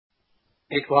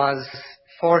It was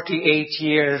 48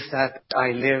 years that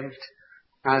I lived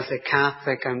as a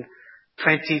Catholic, and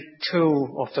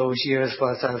 22 of those years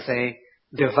was as a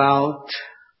devout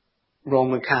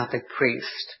Roman Catholic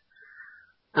priest.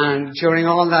 And during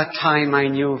all that time I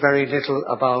knew very little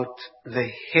about the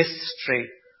history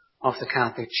of the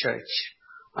Catholic Church.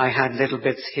 I had little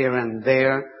bits here and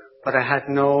there, but I had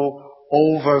no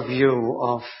overview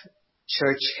of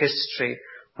church history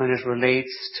when it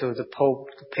relates to the Pope,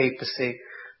 the papacy,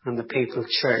 and the papal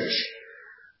church.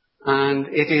 And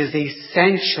it is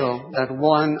essential that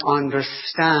one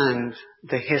understand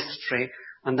the history,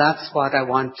 and that's what I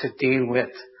want to deal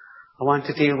with. I want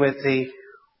to deal with the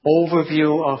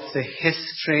overview of the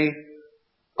history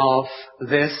of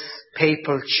this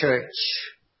papal church.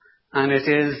 And it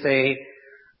is a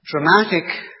dramatic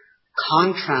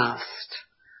contrast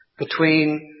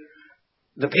between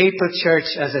the papal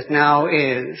church as it now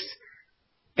is,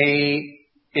 a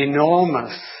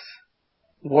enormous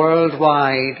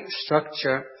worldwide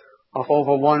structure of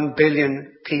over 1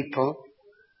 billion people,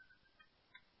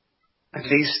 at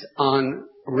least on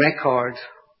record.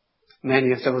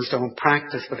 Many of those don't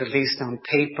practice, but at least on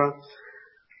paper.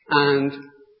 And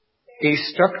a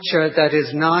structure that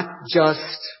is not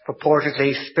just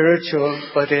purportedly spiritual,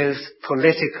 but is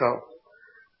political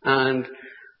and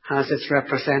has its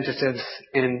representatives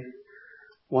in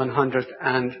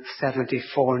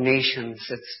 174 nations,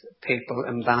 its papal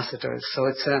ambassadors. So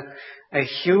it's a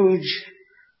huge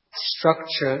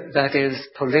structure that is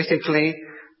politically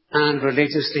and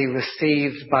religiously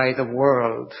received by the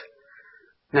world.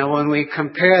 Now, when we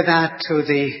compare that to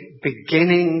the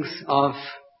beginnings of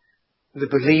the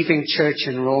believing church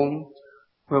in Rome,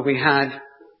 where we had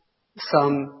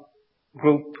some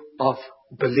group of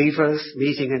believers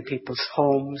meeting in people's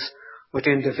homes with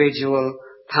individual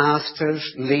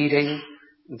pastors leading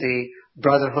the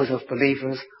brotherhood of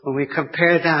believers, when we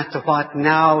compare that to what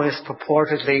now is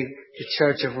purportedly the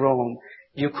Church of Rome,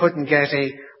 you couldn't get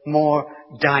a more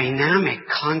dynamic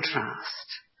contrast.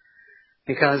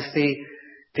 Because the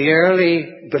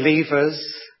early believers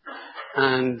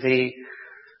and the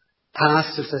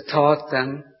pastors that taught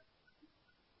them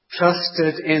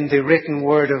trusted in the written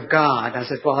word of God, as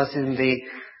it was in the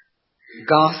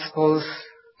Gospels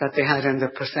that they had in the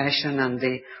procession and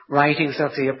the writings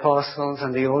of the apostles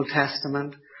and the Old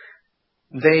Testament.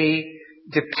 They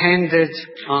depended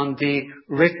on the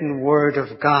written word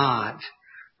of God,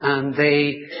 and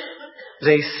they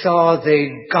saw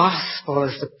the gospel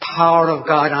as the power of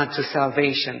God unto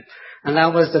salvation. And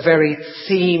that was the very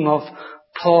theme of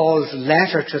Paul's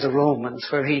letter to the Romans,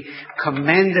 where he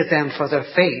commended them for their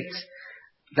faith,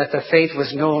 that their faith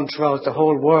was known throughout the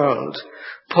whole world.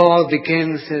 Paul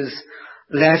begins his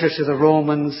letter to the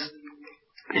Romans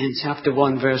in chapter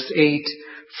 1 verse 8.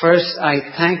 First, I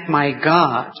thank my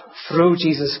God through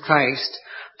Jesus Christ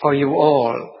for you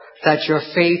all, that your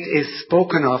faith is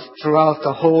spoken of throughout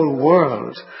the whole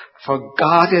world. For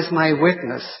God is my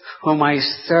witness, whom I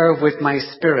serve with my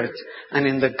spirit and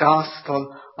in the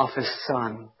gospel of his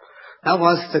Son. That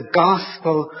was the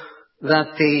gospel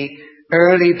that the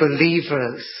early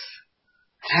believers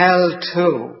held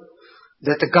to,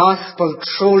 that the gospel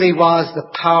truly was the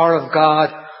power of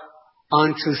God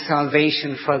unto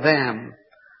salvation for them,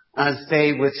 as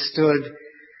they withstood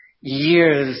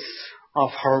years of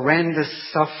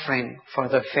horrendous suffering for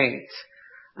their faith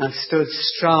and stood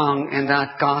strong in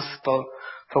that gospel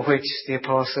for which the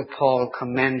Apostle Paul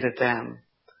commended them.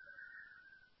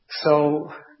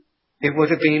 So it would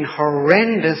have been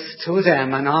horrendous to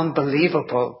them and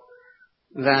unbelievable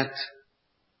that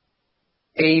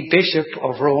a bishop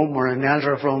of Rome or an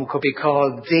elder of Rome could be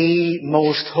called the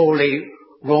most holy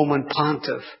Roman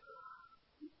pontiff.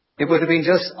 It would have been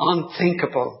just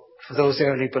unthinkable for those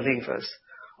early believers.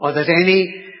 Or that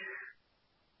any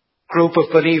group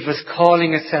of believers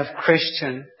calling itself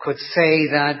Christian could say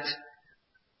that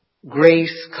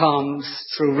grace comes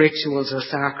through rituals or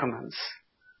sacraments.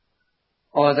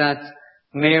 Or that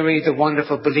Mary, the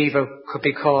wonderful believer, could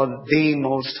be called the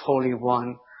most holy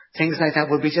one. Things like that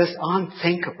would be just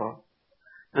unthinkable.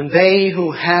 And they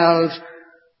who held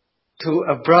to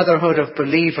a brotherhood of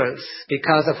believers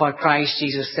because of what Christ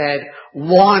Jesus said,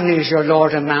 one is your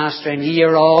Lord and Master, and ye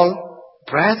are all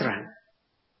brethren.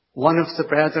 One of the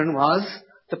brethren was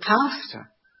the pastor.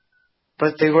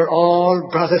 But they were all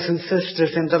brothers and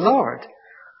sisters in the Lord.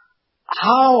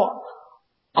 How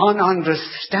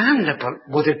ununderstandable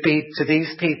would it be to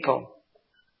these people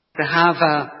to have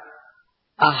a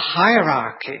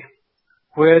hierarchy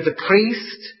where the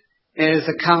priest is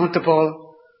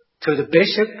accountable to the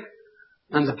bishop,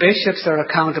 and the bishops are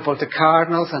accountable to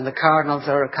cardinals, and the cardinals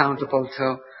are accountable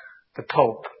to the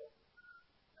Pope.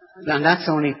 And that's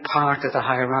only part of the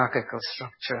hierarchical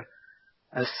structure,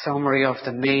 a summary of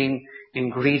the main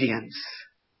ingredients.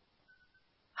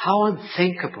 How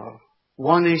unthinkable.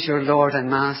 One is your Lord and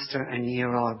Master, and ye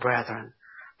are all brethren.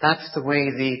 That's the way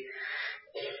the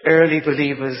early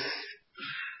believers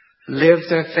lived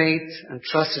their faith and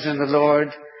trusted in the Lord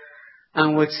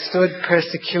and withstood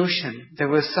persecution. There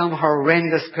was some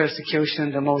horrendous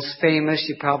persecution. The most famous,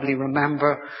 you probably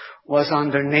remember, was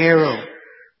under Nero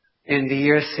in the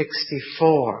year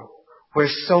 64, where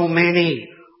so many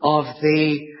of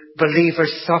the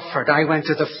believers suffered. I went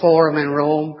to the Forum in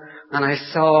Rome and I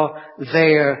saw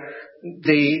there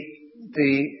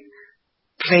the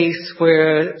place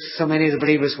where so many of the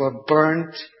believers were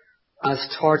burnt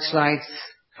as torchlights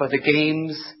for the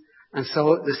games, and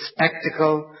so the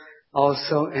spectacle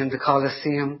also in the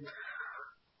Colosseum.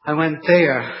 I went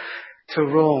there to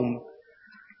Rome,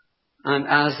 and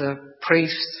as a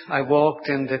priest I walked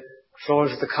in the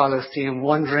floors of the Colosseum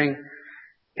wondering,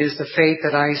 is the faith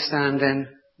that I stand in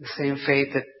the same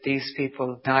faith that these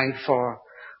people died for?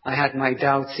 I had my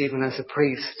doubts even as a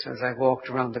priest as I walked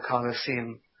around the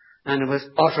Colosseum, and it was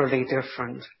utterly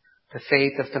different, the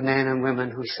faith of the men and women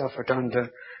who suffered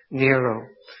under Nero.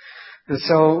 And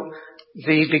so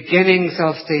the beginnings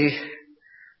of the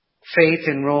faith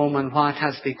in Rome and what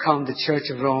has become the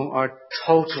Church of Rome are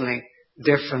totally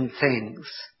different things.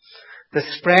 The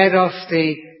spread of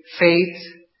the faith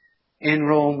in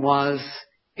Rome was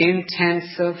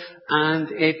intensive,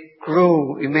 and it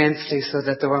grew immensely so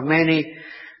that there were many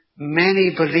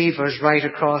believers right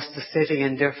across the city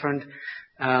in different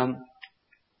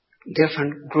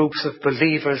groups of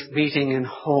believers meeting in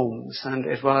homes. And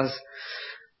it was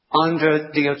under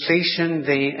Diocletian,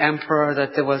 the emperor,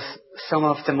 that there was some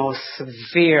of the most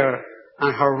severe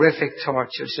and horrific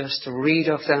tortures, just to read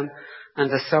of them and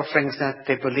the sufferings that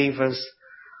the believers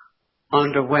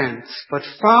underwent. But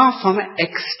far from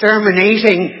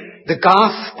exterminating the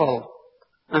gospel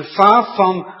and far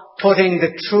from putting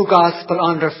the true gospel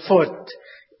underfoot,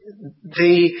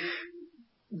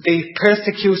 the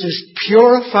persecutors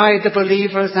purified the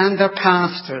believers and their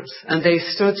pastors, and they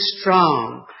stood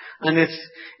strong. And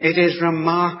it is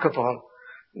remarkable,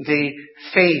 the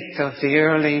faith of the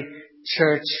early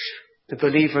church, the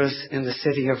believers in the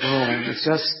city of Rome. It's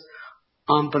just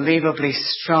unbelievably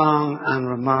strong and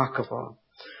remarkable.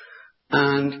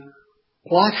 And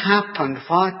what happened?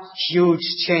 What huge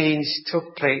change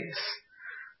took place?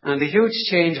 And the huge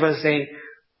change was a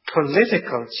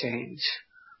political change,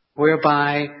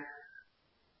 whereby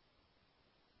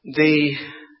the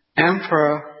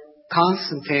Emperor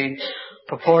Constantine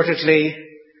purportedly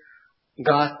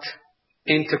got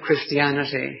into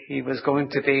Christianity. He was going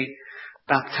to be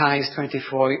baptized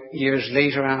 24 years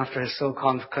later after his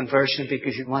so-called conversion,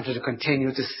 because he wanted to continue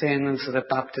to sin, and so that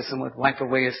baptism would wipe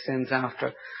away his sins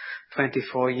after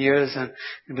 24 years. And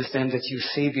it was then that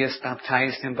Eusebius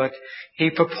baptized him. But he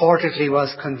purportedly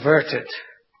was converted,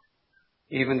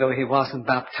 even though he wasn't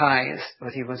baptized,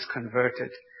 but he was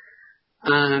converted.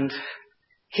 And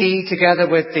he, together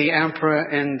with the emperor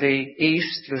in the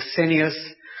east, Licinius,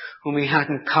 whom he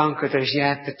hadn't conquered as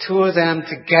yet, the two of them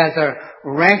together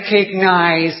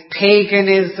recognized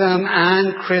paganism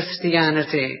and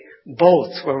Christianity.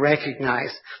 Both were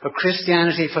recognized, but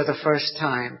Christianity for the first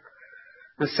time.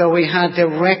 And so we had the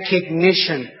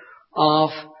recognition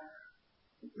of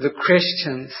the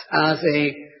Christians as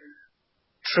a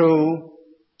true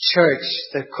church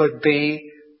that could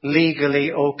be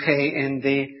legally okay in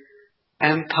the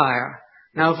empire.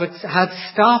 Now, if it had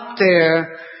stopped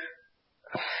there,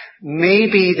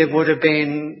 maybe there would have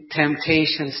been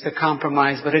temptations to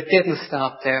compromise, but it didn't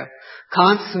stop there.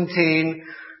 Constantine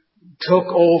took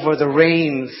over the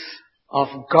reins of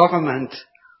government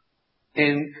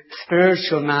in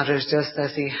spiritual matters just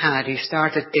as he had. He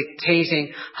started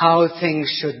dictating how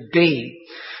things should be.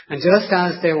 And just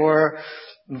as there were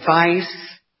vice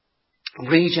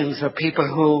regions or people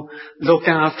who looked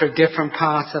after different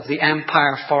parts of the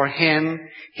empire for him,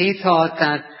 he thought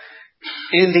that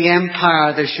in the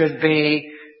empire there should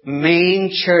be main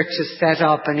churches set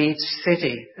up in each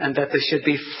city, and that there should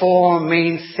be 4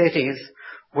 main cities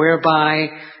whereby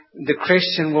the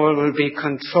Christian world will be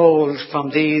controlled from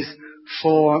these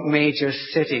 4 major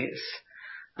cities.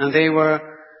 And they were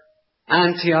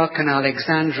Antioch and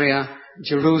Alexandria,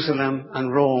 Jerusalem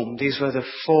and Rome. These were the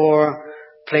 4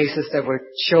 places that were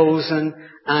chosen.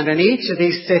 And in each of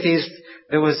these cities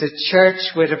there was a church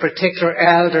with a particular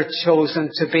elder chosen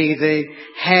to be the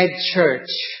head church.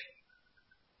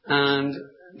 And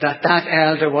that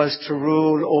elder was to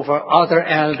rule over other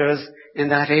elders in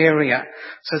that area.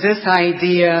 So this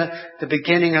idea, the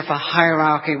beginning of a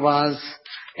hierarchy, was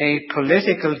a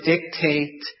political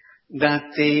dictate that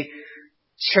the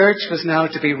church was now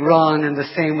to be run in the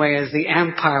same way as the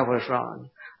empire was run.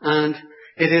 And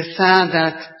it is sad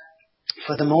that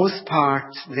for the most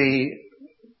part the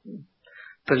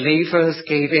believers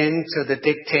gave in to the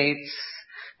dictates.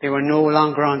 They were no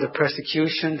longer under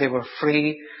persecution. They were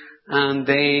free, and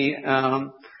they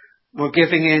were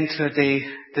giving in to the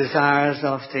desires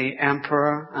of the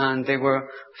emperor, and they were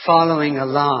following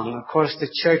along. Of course, the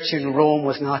church in Rome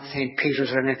was not St.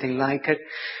 Peter's or anything like it,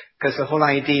 because the whole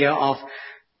idea of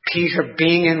Peter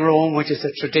being in Rome, which is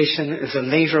a tradition, is a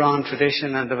later on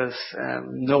tradition, and there was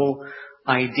no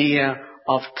idea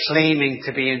of claiming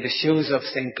to be in the shoes of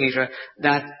St. Peter.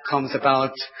 That comes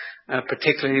about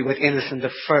particularly with Innocent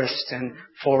I in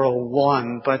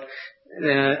 401. But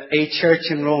a church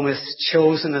in Rome is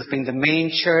chosen as being the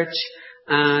main church,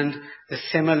 and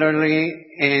similarly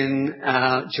in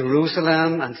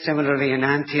Jerusalem, and similarly in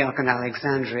Antioch and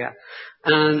Alexandria.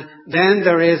 And then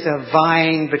there is a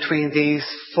vying between these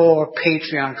four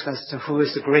patriarchs as to who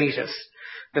is the greatest.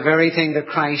 The very thing that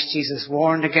Christ Jesus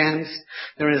warned against.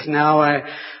 There is now a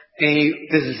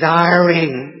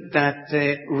desiring that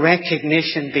the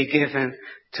recognition be given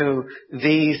to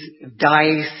these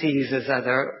dioceses, as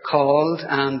they're called,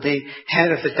 and the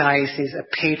head of the diocese, a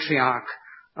patriarch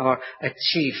or a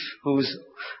chief who's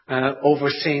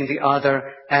overseeing the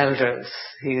other elders.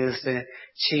 He is the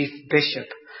chief bishop.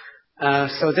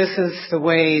 So this is the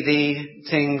way the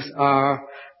things are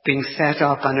being set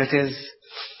up, and it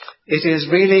is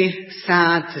really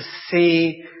sad to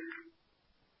see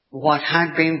what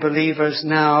had been believers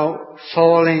now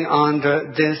falling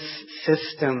under this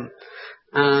system.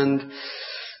 And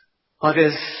what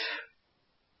is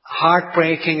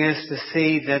heartbreaking is to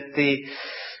see that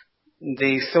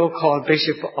the so-called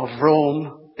Bishop of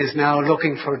Rome is now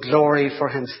looking for glory for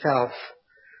himself.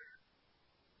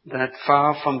 That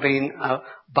far from being a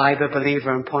Bible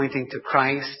believer and pointing to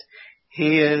Christ,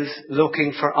 he is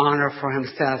looking for honor for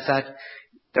himself. That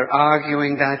they're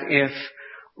arguing that if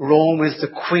Rome is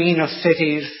the queen of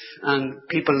cities and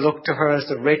people look to her as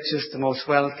the richest, the most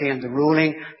wealthy and the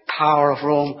ruling power of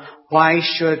Rome, why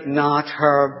should not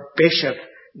her bishop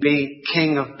be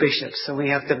king of bishops? So we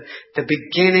have the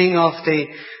beginning of the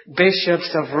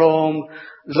bishops of Rome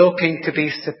looking to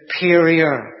be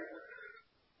superior,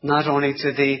 not only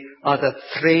to the other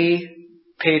three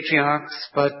patriarchs,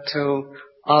 but to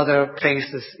other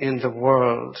places in the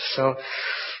world. So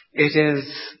it is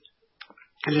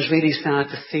really sad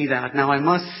to see that. Now I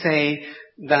must say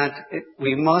that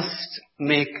we must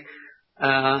make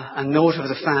a note of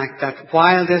the fact that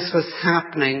while this was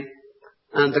happening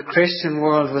and the Christian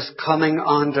world was coming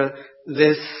under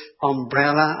this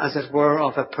umbrella, as it were,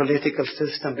 of a political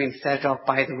system being set up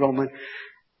by the Roman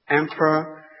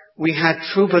emperor, we had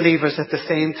true believers at the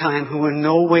same time who in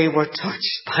no way were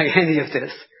touched by any of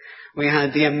this. We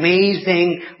had the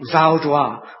amazing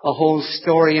Vaudois, a whole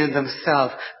story in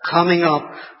themselves, coming up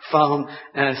from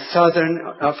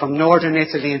northern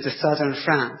Italy into southern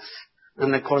France.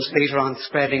 And of course later on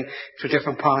spreading to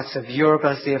different parts of Europe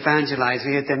as they evangelized.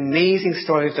 We had the amazing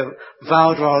story of the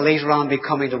Vaudois later on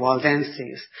becoming the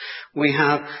Waldenses. We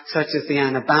have such as the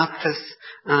Anabaptists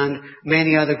and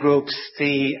many other groups.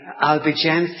 The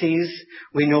Albigenses,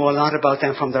 we know a lot about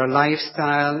them from their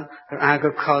lifestyle, their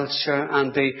agriculture,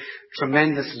 and the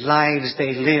tremendous lives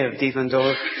they lived, even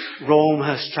though Rome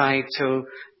has tried to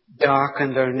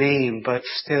darken their name, but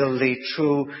still the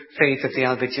true faith of the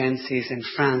Albigenses in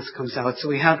France comes out. So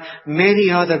we have many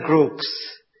other groups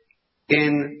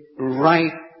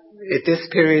at this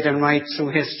period and right through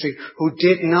history who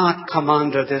did not come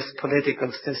under this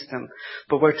political system.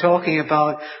 But we're talking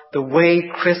about the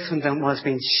way Christendom was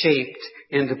being shaped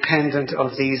independent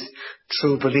of these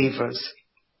true believers.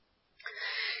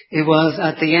 It was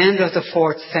at the end of the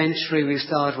 4th century, we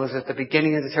saw it was at the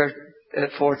beginning of the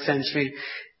 4th century,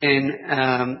 in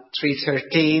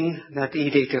 313, that the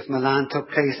Edict of Milan took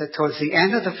place. Towards the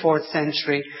end of the 4th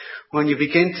century, when you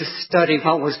begin to study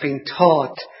what was being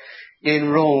taught in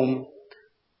Rome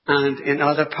and in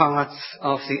other parts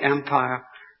of the empire,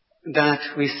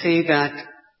 that we see that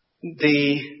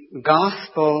the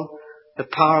gospel, the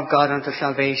power of God unto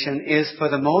salvation, is for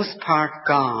the most part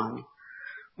gone.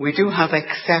 We do have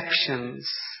exceptions,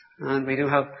 and we do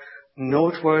have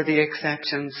noteworthy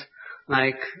exceptions,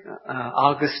 like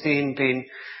Augustine being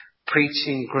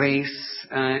preaching grace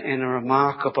in a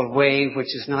remarkable way,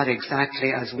 which is not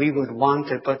exactly as we would want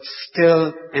it, but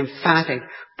still emphatic.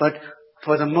 But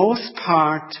for the most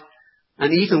part,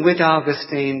 and even with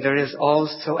Augustine, there is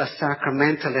also a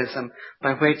sacramentalism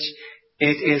by which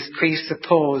it is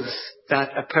presupposed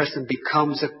that a person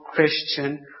becomes a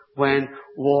Christian when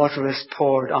water is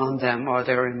poured on them or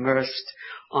they're immersed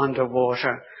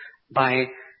underwater by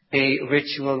a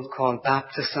ritual called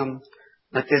baptism.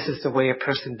 That this is the way a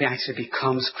person actually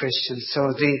becomes Christian.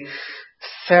 So the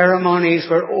ceremonies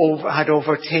had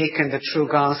overtaken the true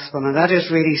gospel, and that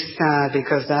is really sad,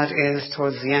 because that is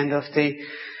towards the end of the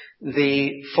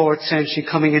 4th century,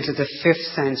 coming into the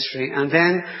 5th century. And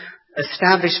then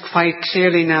established quite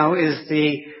clearly now is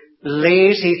the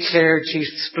laity clergy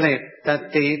split,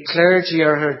 that the clergy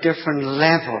are at a different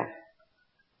level,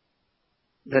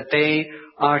 that they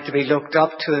are to be looked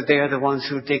up to. They're the ones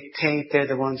who dictate. They're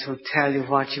the ones who tell you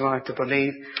what you are to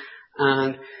believe.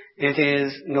 And it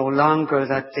is no longer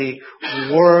that the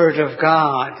Word of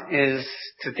God is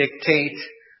to dictate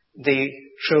the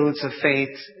truths of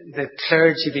faith. The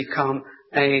clergy become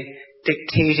a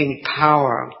dictating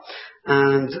power.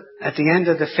 And at the end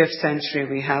of the 5th century,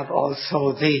 we have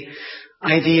also the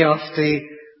idea of the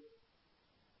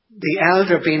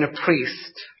elder being a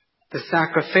priest, the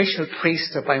sacrificial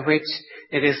priesthood, by which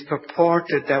it is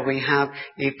purported that we have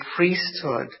a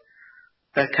priesthood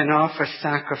that can offer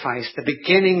sacrifice. The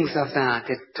beginnings of that,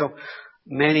 it took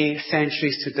many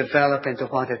centuries to develop into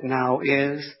what it now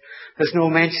is. There's no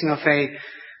mention of a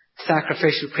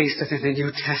sacrificial priesthood in the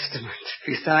New Testament,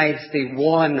 besides the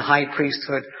one high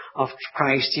priesthood of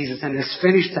Christ Jesus and his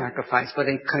finished sacrifice. But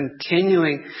a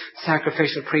continuing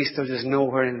sacrificial priesthood is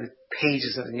nowhere in the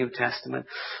pages of the New Testament.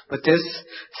 But this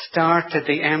started,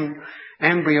 the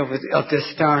embryo of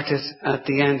this started at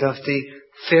the end of the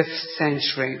 5th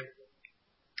century.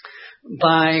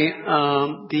 By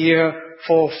the year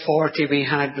 440, we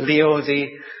had Leo the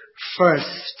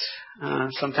First,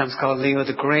 sometimes called Leo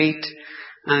the Great,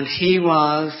 and he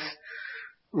was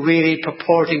really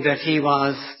purporting that he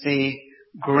was the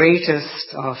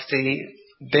greatest of the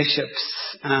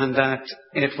bishops, and that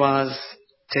it was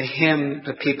to him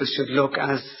that people should look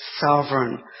as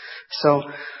sovereign. So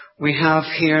we have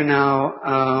here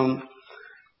now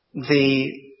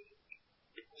the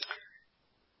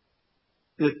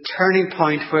turning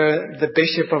point where the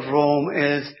Bishop of Rome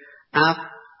is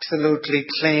absolutely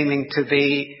claiming to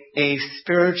be a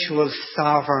spiritual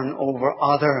sovereign over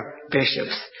other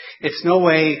bishops. It's no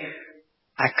way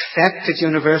accepted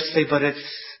universally, but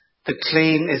the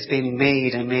claim is being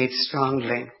made, and made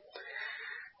strongly.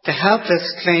 To help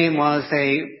this claim was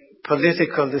a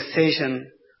political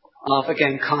decision of,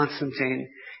 again, Constantine.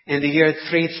 In the year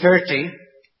 330,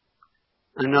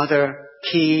 another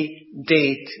key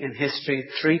date in history,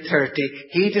 330,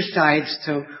 he decides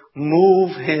to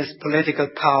move his political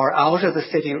power out of the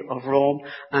city of Rome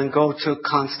and go to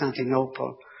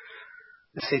Constantinople,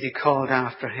 the city called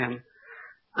after him.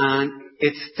 And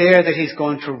it's there that he's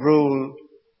going to rule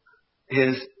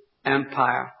his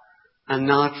empire, and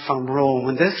not from Rome.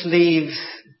 And this leaves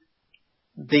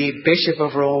the Bishop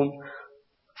of Rome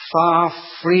far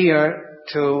freer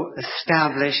to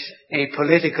establish a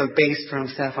political base for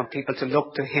himself, and people to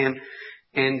look to him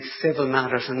in civil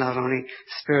matters and not only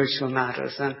spiritual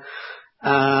matters. And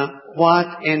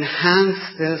what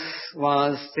enhanced this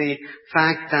was the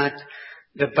fact that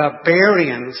the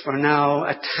barbarians were now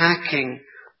attacking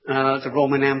the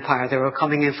Roman Empire. They were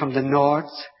coming in from the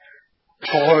north,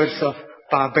 hordes of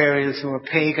barbarians who were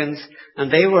pagans,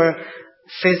 and they were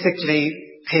physically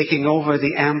taking over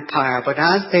the empire. But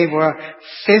as they were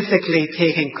physically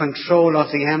taking control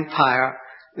of the empire,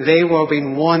 they were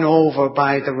being won over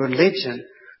by the religion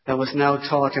that was now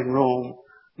taught in Rome.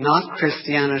 Not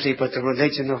Christianity, but the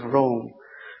religion of Rome.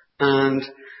 And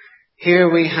here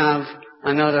we have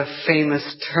another famous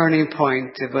turning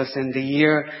point. It was in the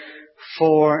year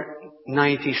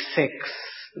 496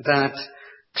 that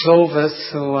Clovis,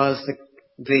 who was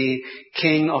the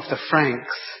king of the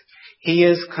Franks, he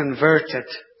is converted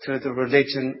to the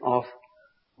religion of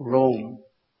Rome.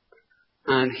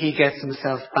 And he gets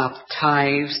himself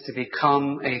baptized to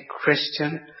become a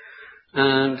Christian.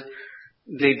 And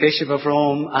the Bishop of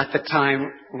Rome at the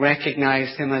time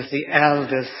recognized him as the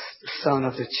eldest son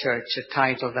of the church, a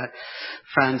title that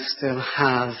France still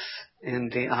has in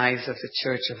the eyes of the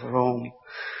Church of Rome.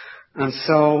 And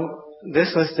so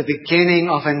this was the beginning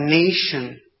of a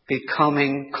nation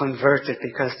becoming converted,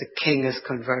 because the king is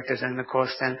converted, and of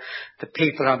course then the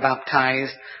people are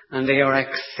baptized and they are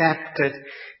accepted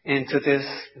into this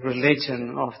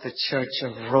religion of the Church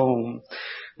of Rome.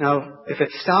 Now, if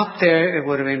it stopped there, it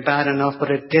would have been bad enough,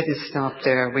 but it didn't stop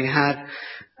there. We had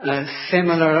a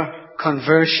similar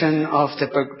conversion of the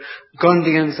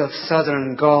Burgundians of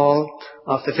southern Gaul,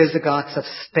 of the Visigoths of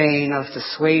Spain, of the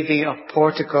Suevi of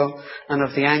Portugal, and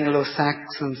of the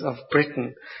Anglo-Saxons of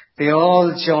Britain. They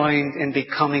all joined in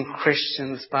becoming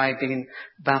Christians by being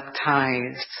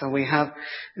baptized. So we have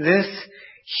this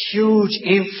huge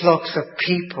influx of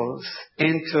peoples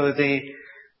into the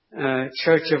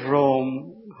Church of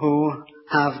Rome who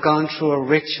have gone through a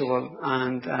ritual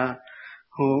and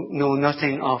who know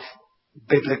nothing of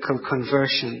biblical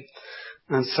conversion.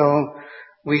 And so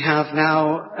we have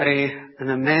now an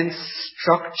immense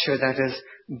structure that is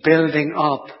building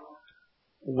up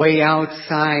way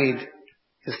outside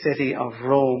the city of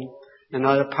Rome and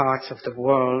other parts of the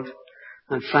world,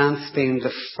 and France being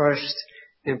the first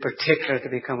in particular to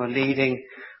become a leading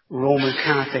Roman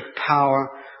Catholic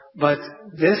power. But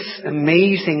this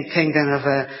amazing thing then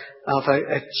of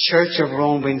a Church of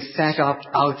Rome being set up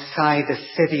outside the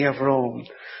city of Rome,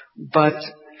 but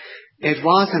it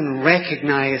wasn't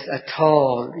recognized at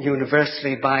all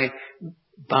universally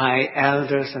by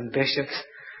elders and bishops,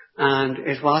 and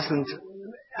it wasn't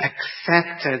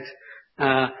accepted,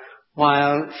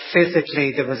 while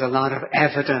physically there was a lot of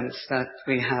evidence that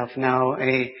we have now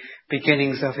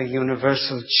beginnings of a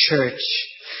universal church.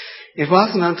 It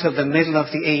wasn't until the middle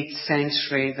of the 8th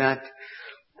century that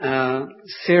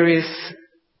serious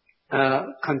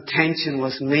contention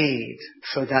was made,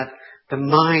 so that the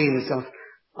minds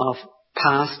of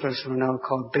pastors, who are now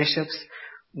called bishops,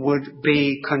 would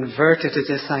be converted to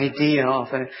this idea of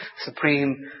a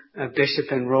supreme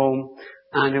bishop in Rome.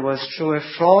 And it was through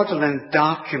a fraudulent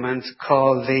document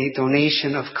called the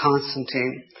Donation of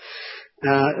Constantine.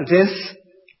 This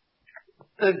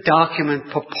document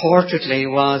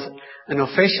purportedly was an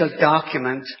official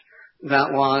document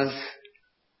that was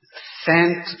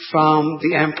sent from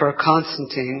the Emperor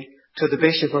Constantine to the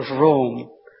Bishop of Rome,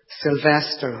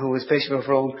 Sylvester, who was Bishop of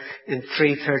Rome in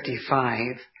 335.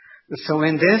 And so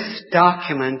in this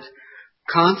document,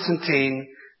 Constantine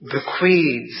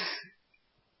bequeaths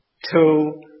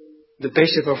to the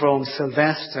Bishop of Rome,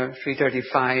 Sylvester,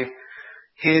 335,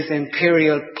 his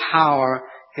imperial power,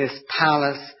 his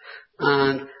palace,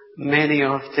 and many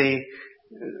of the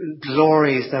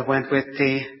glories that went with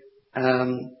the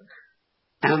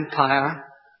empire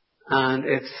and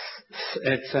its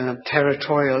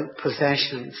territorial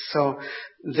possessions. So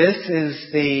this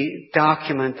is the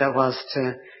document that was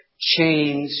to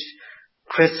change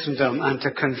Christendom and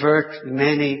to convert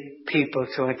many people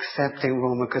to accepting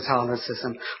Roman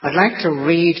Catholicism. I'd like to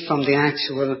read from the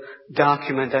actual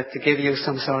document to give you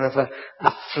some sort of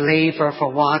a flavour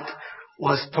for what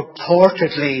was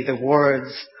purportedly the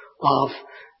words of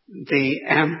the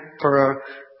Emperor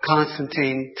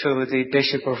Constantine to the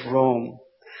Bishop of Rome.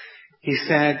 He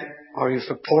said, or he's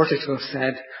reported to have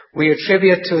said, "We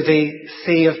attribute to the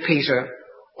See of Peter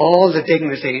all the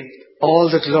dignity, all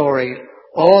the glory,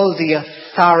 all the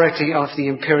authority of the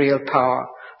imperial power.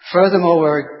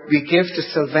 Furthermore, we give to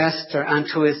Sylvester and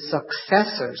to his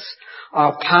successors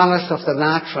our Palace of the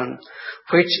Lateran,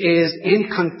 which is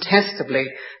incontestably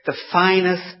the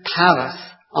finest palace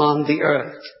on the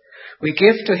earth. We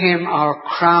give to him our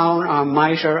crown, our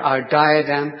mitre, our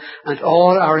diadem, and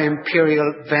all our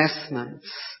imperial vestments.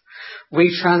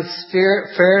 We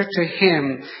transfer to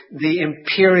him the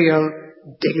imperial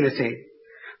dignity.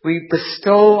 We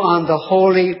bestow on the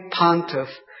Holy Pontiff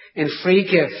in free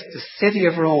gift the city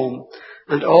of Rome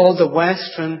and all the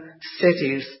western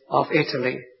cities of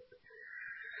Italy.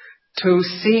 To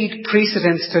cede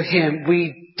precedence to him,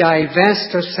 we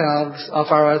divest ourselves of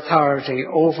our authority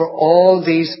over all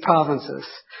these provinces,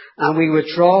 and we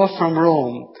withdraw from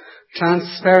Rome,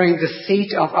 transferring the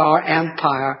seat of our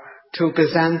empire to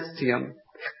Byzantium,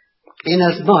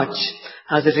 inasmuch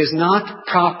as it is not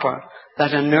proper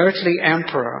that an earthly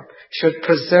emperor should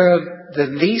preserve the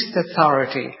least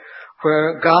authority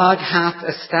where God hath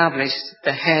established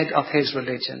the head of his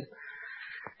religion."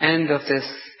 End of this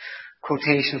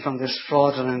quotation from this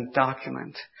fraudulent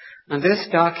document. And this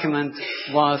document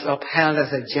was upheld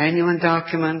as a genuine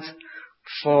document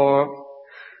for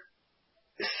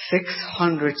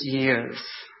 600 years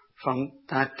from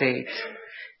that date.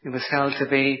 It was held to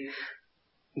be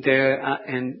there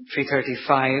in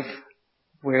 335,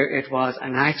 where it was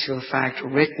an actual fact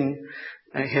written.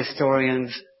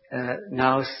 Historians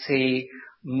now see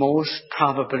most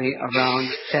probably around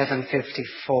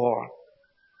 754.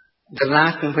 The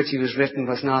Latin which it was written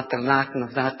was not the Latin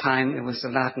of that time, it was the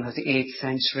Latin of the 8th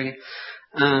century.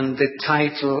 And the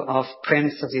title of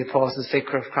Prince of the Apostles,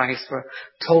 Vicar of Christ, were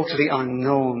totally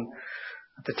unknown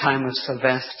at the time of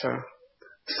Sylvester.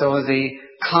 So the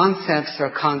concepts are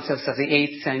concepts of the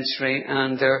 8th century,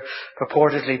 and they're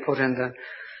purportedly put in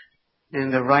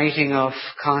the writing of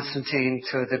Constantine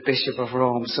to the Bishop of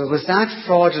Rome. So it was that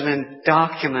fraudulent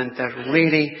document that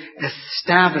really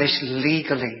established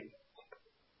legally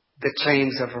the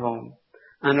claims of Rome.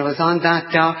 And it was on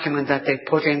that document that they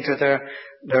put into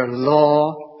their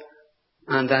law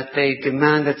and that they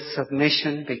demanded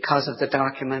submission because of the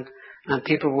document, and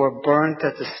people were burnt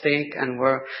at the stake and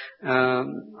were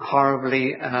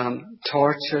horribly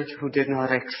tortured who did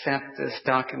not accept this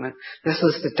document. This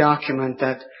was the document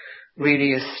that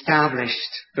really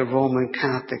established the Roman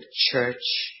Catholic Church.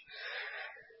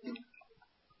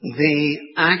 The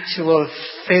actual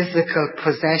physical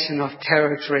possession of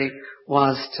territory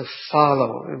was to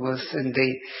follow. It was in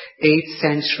the 8th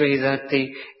century that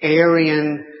the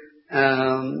Arian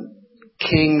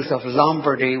kings of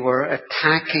Lombardy were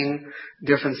attacking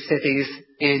different cities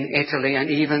in Italy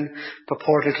and even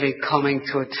purportedly coming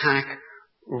to attack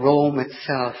Rome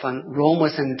itself. And Rome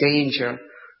was in danger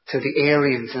to the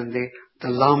Arians and the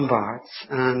Lombards.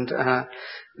 And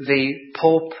the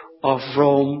Pope of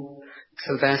Rome,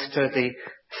 Sylvester II,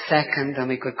 and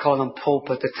we could call him Pope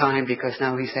at the time because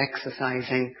now he's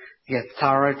exercising the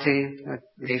authority that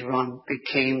later on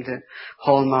became the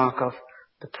hallmark of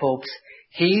the popes.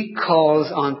 He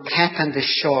calls on Pepin the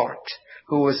Short,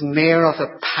 who was mayor of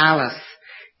a palace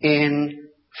in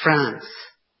France.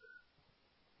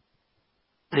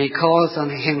 And he calls on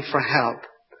him for help.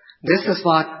 This is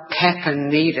what Pepin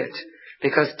needed,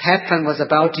 because Pepin was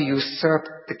about to usurp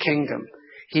the kingdom.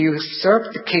 He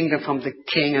usurped the kingdom from the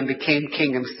king and became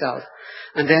king himself.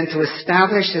 And then to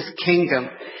establish his kingdom,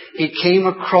 he came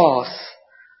across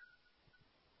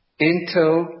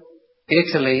into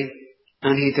Italy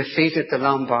and he defeated the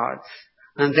Lombards.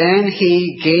 And then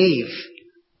he gave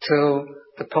to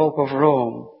the Pope of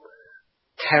Rome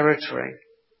territory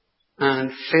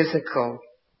and physical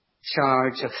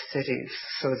charge of cities,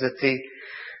 so that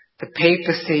the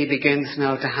papacy begins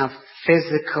now to have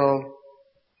physical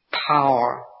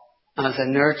power as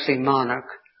an earthly monarch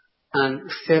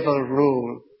and civil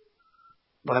rule,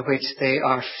 by which they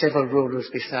are civil rulers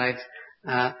besides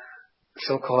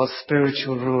so-called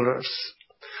spiritual rulers.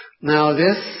 Now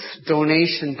this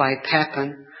donation by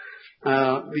Pepin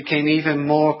became even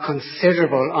more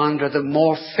considerable under the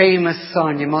more famous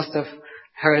son. You must have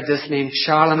heard this name,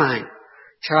 Charlemagne.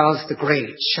 Charles the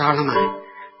Great, Charlemagne.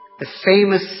 The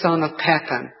famous son of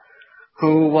Pepin,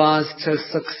 who was to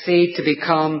succeed to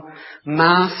become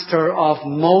master of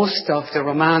most of the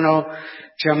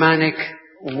Romano-Germanic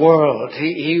world.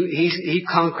 He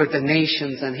conquered the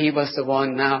nations, and he was the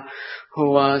one now who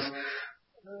was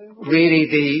really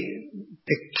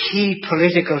the key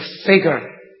political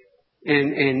figure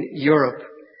in Europe.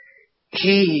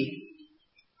 He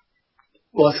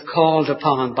was called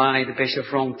upon by the Bishop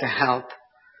of Rome to help,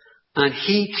 and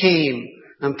he came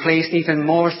and placed even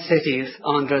more cities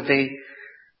under the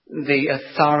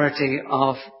authority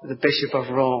of the Bishop of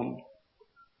Rome.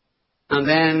 And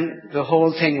then the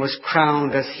whole thing was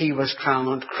crowned as he was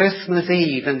crowned. Christmas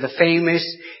Eve in the famous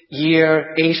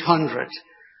year 800,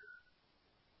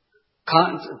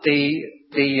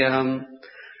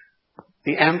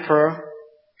 the emperor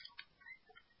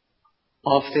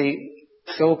of the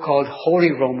so-called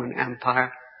Holy Roman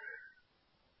Empire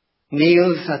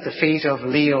kneels at the feet of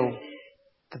Leo,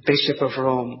 the Bishop of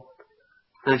Rome,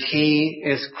 and he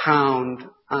is crowned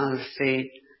as the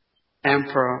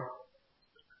emperor.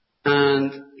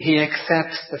 And he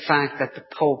accepts the fact that the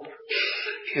Pope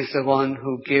is the one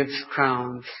who gives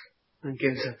crowns and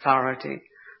gives authority.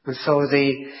 And so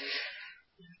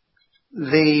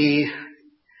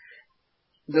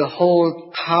the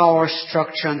whole power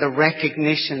structure and the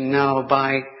recognition now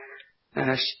by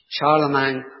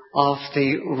Charlemagne of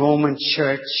the Roman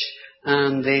Church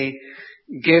and the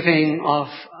giving of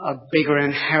a bigger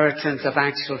inheritance of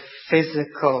actual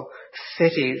physical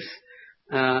cities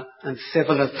and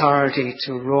civil authority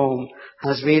to Rome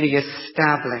has really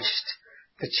established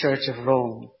the Church of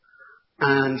Rome.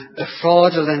 And the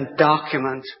fraudulent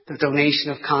document, the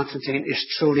donation of Constantine,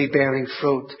 is truly bearing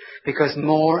fruit, because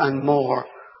more and more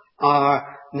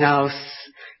are now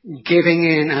giving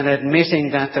in and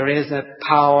admitting that there is a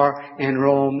power in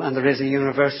Rome and there is a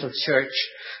universal church.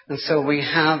 And so we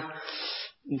have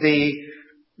the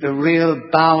real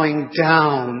bowing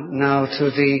down now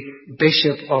to the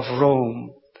Bishop of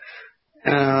Rome.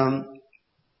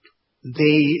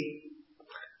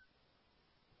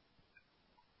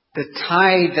 The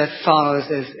tide that follows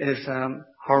is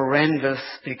horrendous,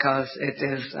 because it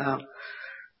is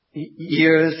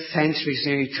years, centuries,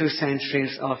 nearly 2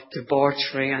 centuries of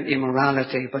debauchery and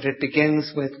immorality. But it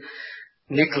begins with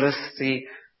Nicholas I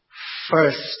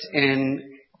in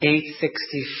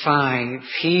 865.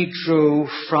 He drew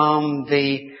from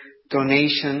the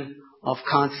donation of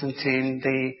Constantine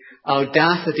the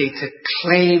audacity to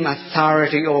claim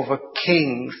authority over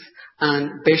kings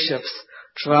and bishops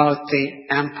throughout the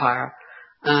empire,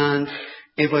 and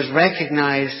it was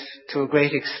recognized to a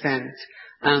great extent.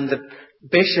 And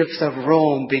bishops of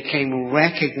Rome became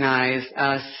recognized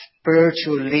as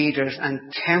spiritual leaders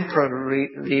and temporal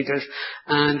leaders,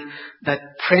 and that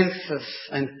princes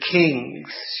and kings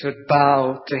should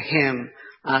bow to him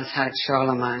as had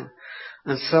Charlemagne.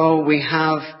 And so we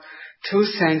have 2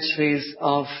 centuries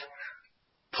of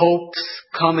popes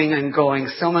coming and going,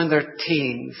 some in their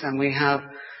teens, and we have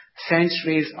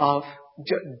centuries of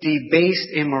debased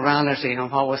immorality on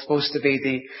what was supposed to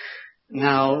be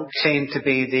now claimed to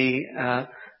be the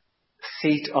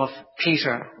seat of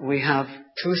Peter. We have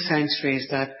 2 centuries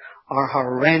that are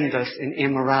horrendous in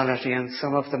immorality, and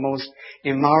some of the most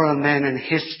immoral men in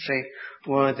history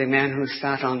were the men who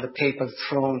sat on the papal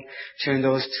throne during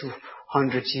those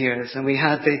 200 years. And we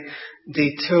had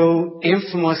the 2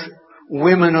 infamous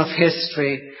women of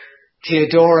history,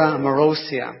 Theodora and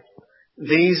Marozia.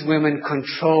 These women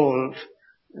controlled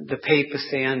the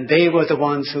papacy, and they were the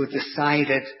ones who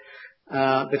decided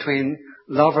between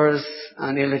lovers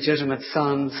and illegitimate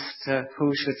sons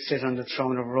who should sit on the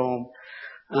throne of Rome.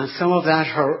 And some of that,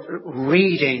 her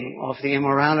reading of the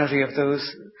immorality of those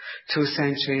 2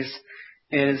 centuries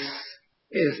is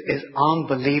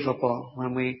unbelievable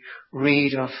when we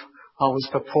read of what was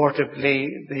purportedly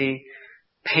the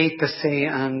papacy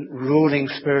and ruling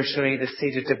spiritually the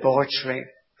seat of debauchery.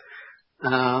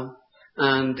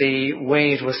 And the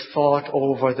way it was fought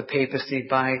over the papacy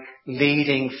by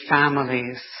leading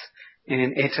families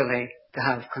in Italy to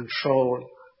have control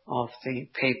of the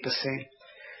papacy.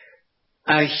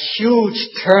 A huge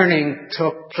turning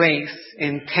took place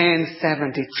in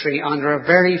 1073 under a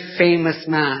very famous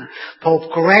man,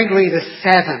 Pope Gregory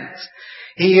VII.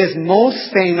 He is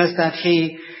most famous that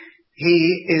he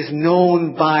is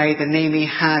known by the name he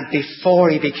had before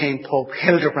he became Pope,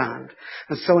 Hildebrand.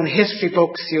 And so in history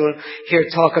books you'll hear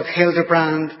talk of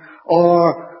Hildebrand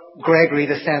or Gregory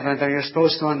VII, and you're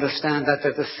supposed to understand that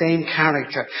they're the same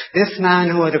character. This man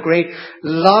who had a great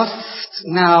lust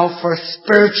now for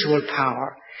spiritual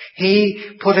power,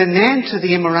 he put an end to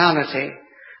the immorality,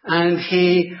 and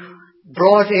he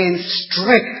brought in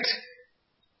strict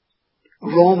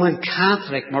Roman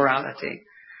Catholic morality.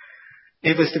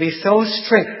 It was to be so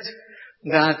strict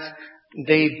that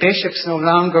the bishops no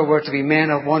longer were to be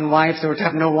men of one wife. They were to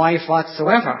have no wife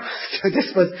whatsoever. So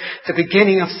this was the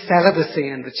beginning of celibacy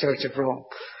in the Church of Rome.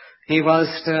 He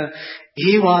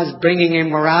was bringing in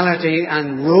morality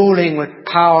and ruling with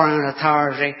power and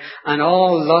authority, and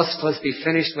all lust was to be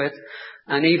finished with,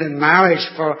 and even marriage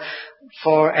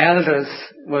for elders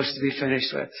was to be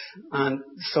finished with, and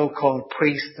so-called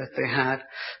priests that they had.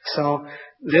 So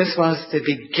this was the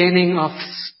beginning of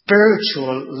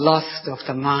spiritual lust of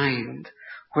the mind,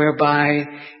 whereby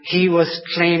he was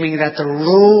claiming that the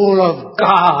rule of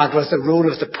God was the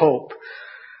rule of the Pope.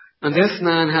 And this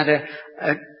man had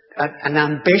an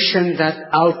ambition that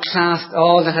outclassed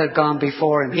all that had gone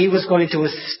before him. He was going to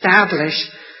establish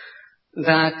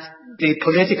that the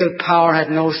political power had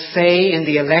no say in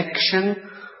the election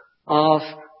of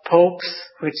popes,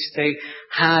 which they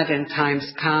had in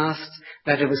times past,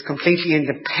 that it was completely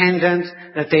independent,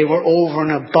 that they were over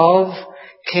and above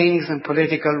kings and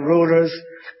political rulers,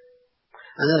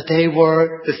 and that they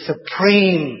were the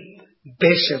supreme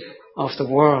bishop of the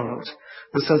world.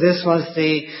 And so this was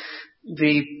the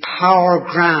power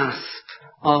grasp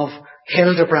of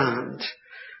Hildebrand.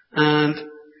 And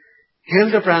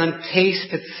Hildebrand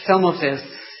tasted some of this.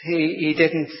 He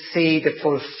didn't see the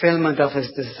fulfillment of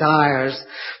his desires,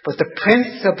 but the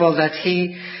principle that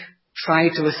he tried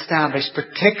to establish,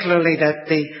 particularly that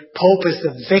the Pope is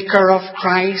the vicar of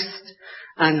Christ,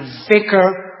 and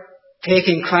vicar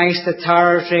taking Christ's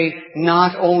authority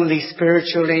not only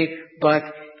spiritually but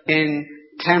in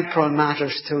temporal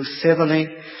matters too, civilly.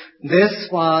 This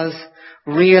was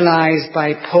realized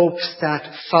by popes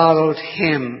that followed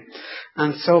him.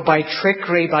 And so by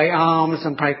trickery, by arms,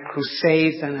 and by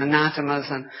crusades and anathemas,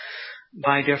 and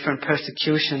by different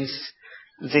persecutions,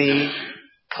 the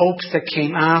popes that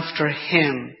came after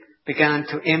him began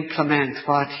to implement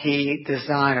what he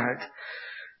desired.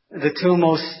 The 2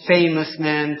 most famous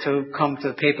men to come to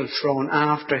the papal throne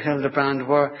after Hildebrand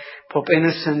were Pope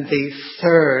Innocent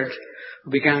III,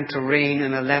 who began to reign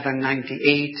in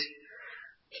 1198,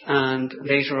 and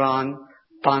later on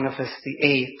Boniface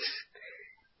VIII.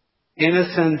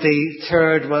 Innocent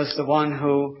III was the one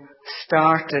who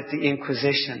started the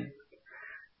Inquisition.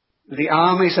 The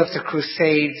armies of the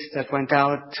Crusades that went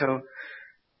out to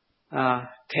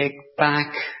take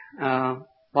back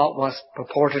what was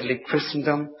purportedly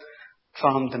Christendom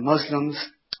from the Muslims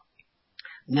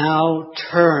now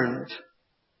turned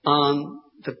on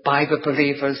the Bible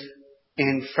believers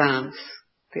in France,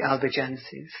 the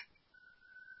Albigenses.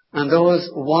 And those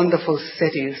wonderful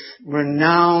cities,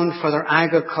 renowned for their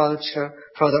agriculture,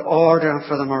 for their order and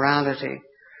for their morality,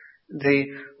 the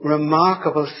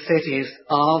remarkable cities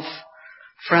of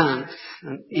France,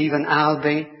 and even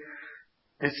Albi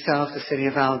itself, the city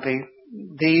of Albi,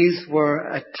 these were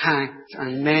attacked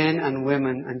and men and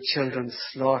women and children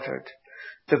slaughtered.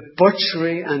 The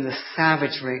butchery and the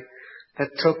savagery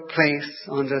that took place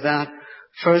under that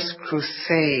first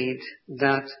crusade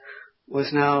that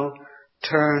was now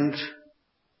turned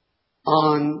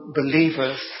on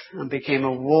believers and became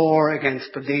a war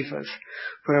against believers,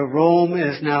 where Rome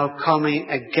is now coming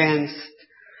against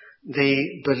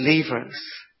the believers.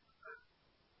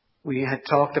 We had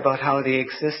talked about how they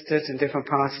existed in different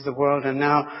parts of the world, and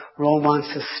now Rome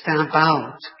wants to stamp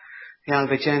out the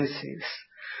Albigenses.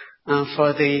 And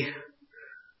for the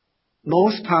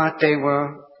most part, they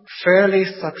were fairly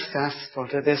successful.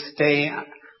 To this day,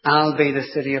 Albi, the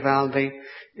city of Albi,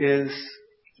 is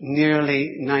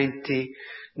nearly 99%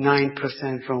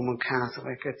 Roman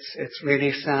Catholic. It's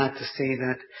really sad to see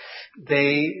that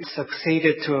they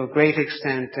succeeded to a great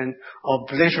extent in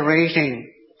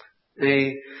obliterating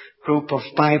a group of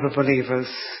Bible believers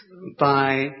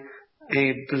by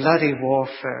a bloody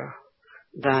warfare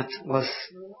that was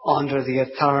under the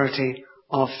authority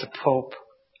of the Pope.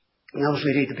 And that was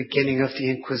really the beginning of the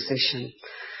Inquisition.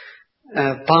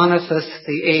 Boniface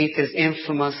VIII is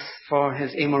infamous for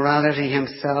his immorality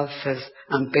himself, his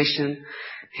ambition,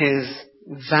 his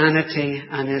vanity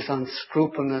and his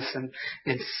unscrupulousness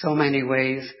in so many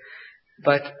ways.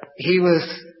 But he was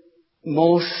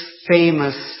most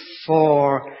famous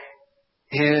for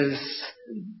his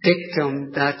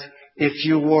dictum that if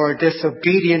you were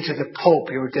disobedient to the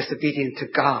Pope, you were disobedient to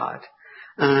God.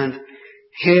 And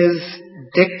his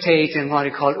dictate in what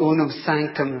he called Unum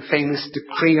Sanctum, the famous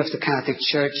decree of the Catholic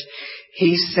Church,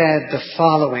 he said the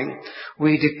following: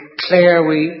 we declare,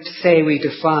 we say, we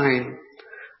define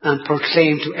and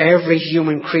proclaim to every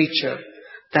human creature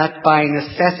that by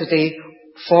necessity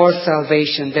for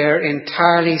salvation they're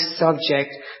entirely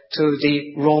subject to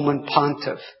the Roman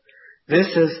Pontiff.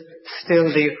 This is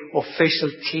still the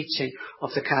official teaching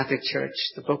of the Catholic Church.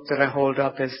 The book that I hold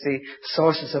up is the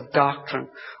Sources of Doctrine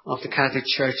of the Catholic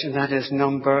Church, and that is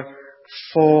number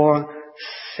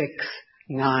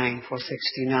 469.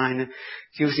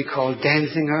 It's usually called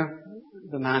Denzinger,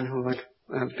 the man who had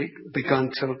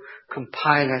begun to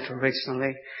compile it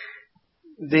originally.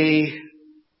 The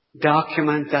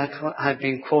document that had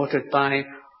been quoted by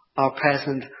our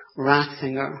President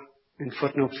Ratzinger in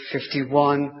footnote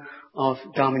 51 of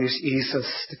Dominus Iesus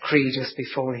decree just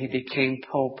before he became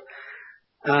Pope.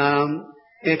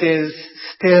 It is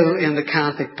still in the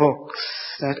Catholic books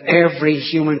that every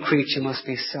human creature must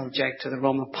be subject to the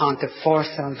Roman Pontiff for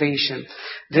salvation.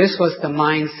 This was the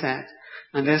mindset,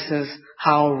 and this is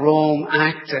how Rome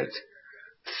acted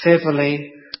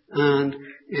civilly and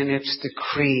in its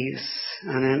decrees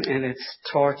and in its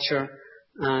torture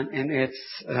and in its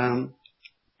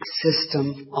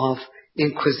system of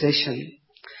inquisition.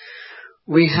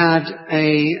 We had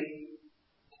a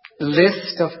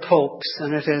list of popes,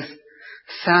 and it is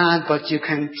sad, but you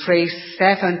can trace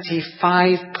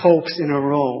 75 popes in a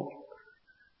row.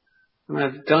 And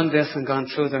I've done this and gone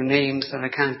through their names, and I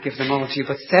can't give them all to you,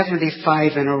 but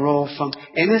 75 in a row, from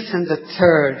Innocent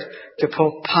III to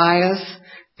Pope Pius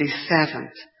VII.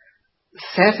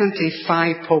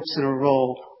 75 popes in a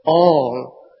row,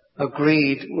 all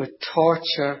agreed with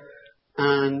torture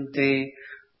and the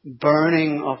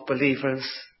burning of believers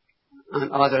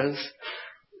and others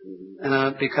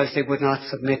because they would not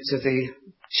submit to the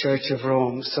Church of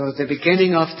Rome. So the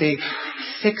beginning of the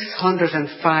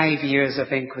 605 years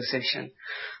of Inquisition.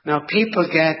 Now people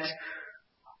get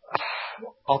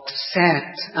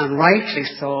upset, and rightly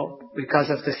so,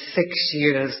 because of the 6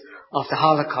 years of the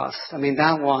Holocaust. I mean,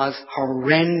 that was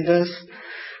horrendous,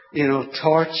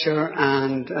 torture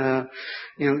and,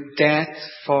 death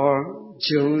for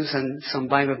Jews and some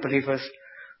Bible believers.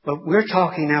 But we're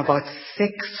talking now about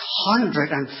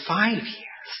 605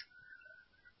 years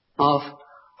of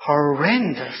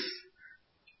horrendous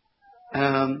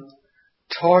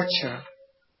torture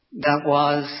that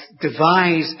was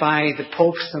devised by the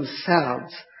popes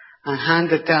themselves and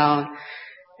handed down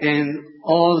in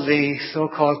all the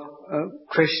so-called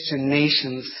Christian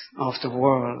nations of the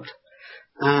world.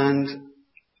 And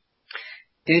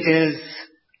it is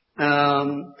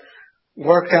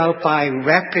worked out by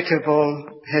reputable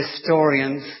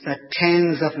historians that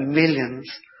tens of millions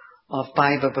of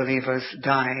Bible believers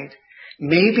died.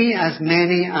 Maybe as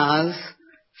many as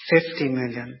 50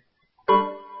 million,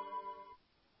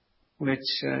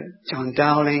 which John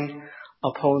Dowling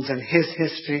upholds in his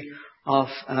history of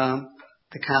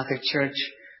the Catholic Church.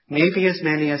 maybe as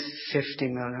many as 50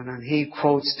 million, and he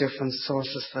quotes different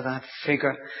sources for that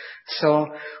figure.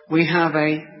 So we have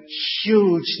a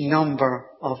huge number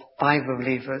of Bible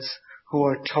believers who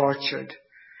are tortured.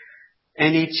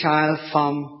 Any child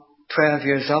from 12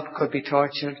 years up could be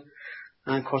tortured,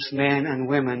 and of course men and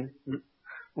women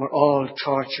were all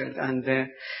tortured, and the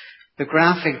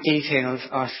graphic details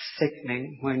are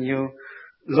sickening when you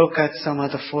look at some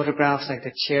of the photographs, like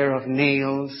the chair of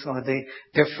nails or the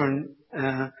different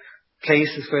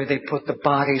places where they put the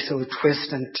body so it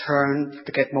twists and turn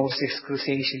to get most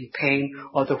excruciating pain,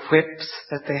 or the whips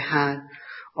that they had,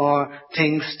 or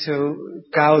things to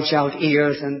gouge out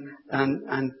ears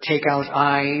and take out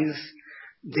eyes.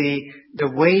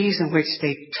 The ways in which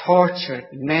they tortured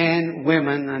men,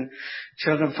 women and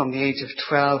children from the age of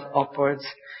 12 upwards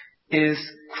is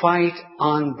quite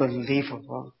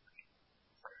unbelievable.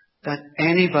 That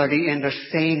anybody in their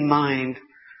sane mind,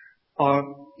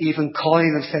 or even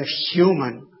calling themselves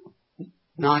human,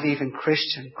 not even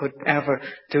Christian, could ever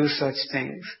do such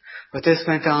things. But this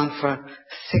went on for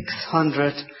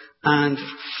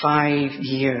 605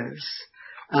 years.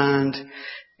 And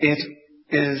it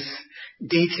is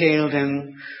detailed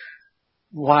in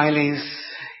Wiley's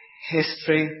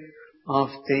history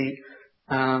of the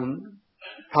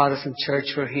Protestant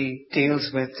Church, where he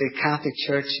deals with the Catholic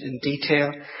Church in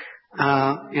detail.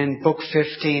 In Book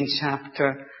 15,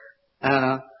 Chapter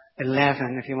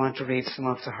 11, if you want to read some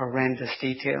of the horrendous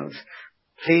details.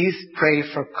 Please pray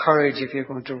for courage if you're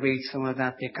going to read some of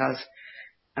that, because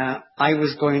I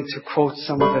was going to quote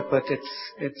some of it, but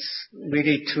it's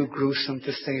really too gruesome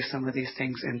to say some of these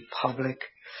things in public.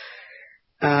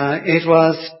 It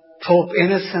was Pope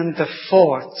Innocent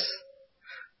IV,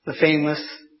 the famous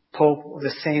Pope,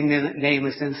 the same name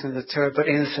as Innocent III, but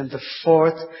Innocent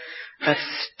IV, that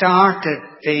started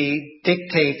the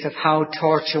dictates of how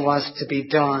torture was to be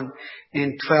done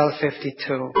in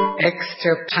 1252.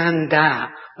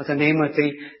 Extirpanda was the name of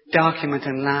the document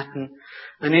in Latin,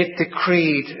 and it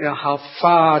decreed how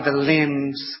far the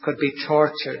limbs could be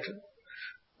tortured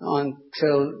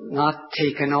until not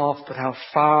taken off, but how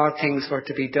far things were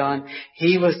to be done.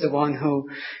 He was the one who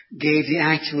gave the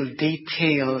actual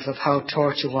details of how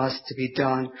torture was to be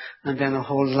done, and then a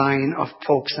whole line of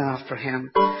popes after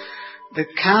him. The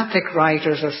Catholic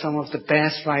writers are some of the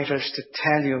best writers to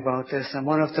tell you about this, and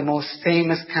one of the most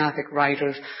famous Catholic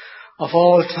writers of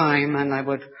all time, and I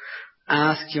would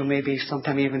ask you maybe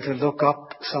sometime even to look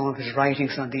up some of his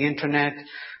writings on the internet.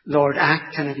 Lord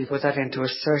Acton, if you put that into a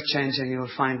search engine, you'll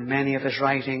find many of his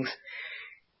writings.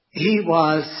 He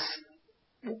was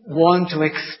one to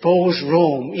expose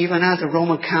Rome, even as a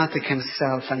Roman Catholic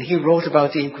himself, and he wrote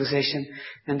about the Inquisition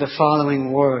in the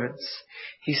following words.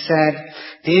 He said,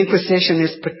 "The Inquisition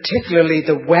is particularly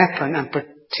the weapon and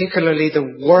particularly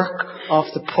the work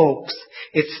of the popes.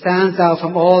 It stands out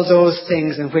from all those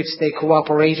things in which they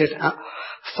cooperated,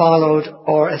 followed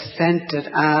or assented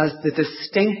as the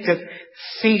distinctive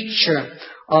feature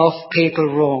of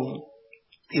papal Rome.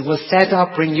 It was set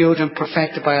up, renewed and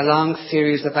perfected by a long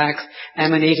series of acts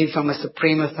emanating from a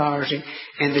supreme authority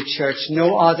in the Church.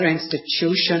 No other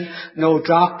institution, no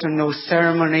doctrine, no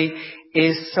ceremony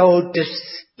is so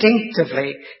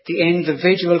distinctively the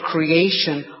individual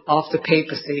creation of the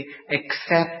papacy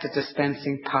except the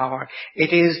dispensing power.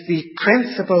 It is the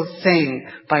principal thing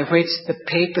by which the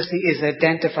papacy is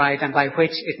identified and by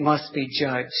which it must be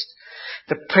judged.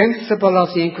 The principle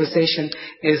of the Inquisition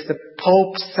is the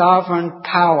Pope's sovereign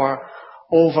power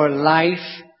over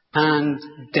life and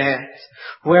death.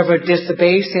 Whoever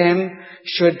disobeys him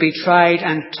should be tried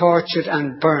and tortured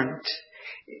and burnt.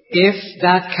 If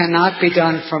that cannot be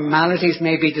done, formalities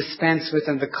may be dispensed with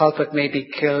and the culprit may be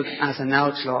killed as an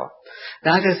outlaw.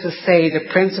 That is to say, the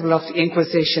principle of the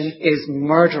Inquisition is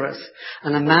murderous,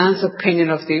 and a man's opinion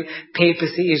of the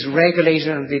papacy is regulated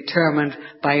and determined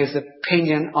by his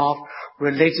opinion of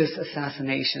religious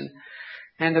assassination."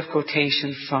 End of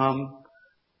quotation from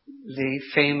the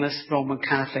famous Roman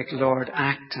Catholic Lord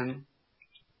Acton.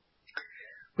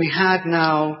 We had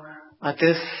now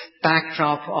this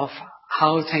backdrop of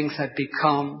how things had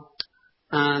become,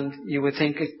 and you would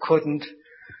think it couldn't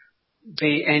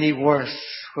be any worse,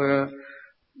 where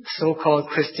so-called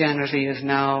Christianity is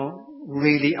now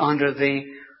really under the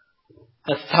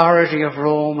authority of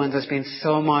Rome, and there's been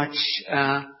so much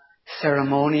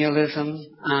ceremonialism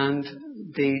and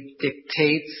the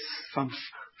dictates from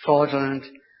fraudulent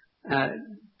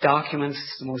documents,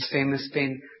 the most famous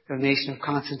being the Nation of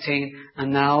Constantine,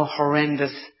 and now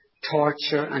horrendous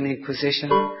torture and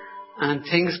inquisition. And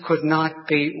things could not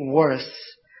be worse.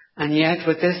 And yet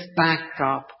with this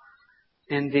backdrop,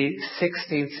 in the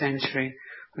 16th century,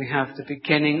 we have the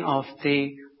beginning of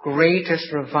the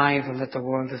greatest revival that the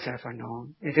world has ever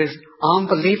known. It is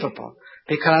unbelievable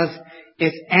because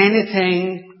it's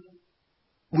anything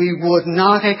we would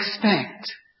not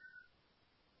expect.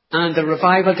 And the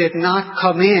revival did not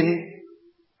come in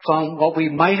from what we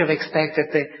might have expected,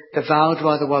 the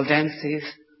Valdua, the Waldenses,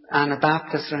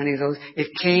 Anabaptists or any of those. It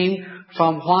came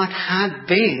from what had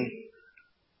been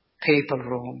papal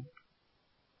Rome.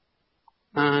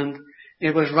 And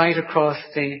it was right across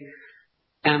the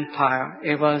empire.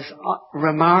 It was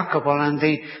remarkable, and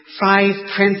the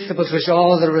 5 principles which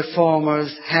all the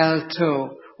reformers held to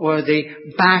were the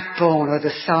backbone or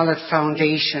the solid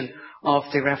foundation of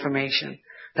the Reformation.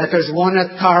 That there's one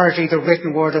authority, the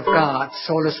written word of God,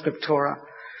 sola scriptura.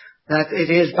 That it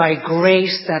is by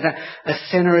grace that a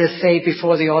sinner is saved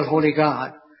before the all-holy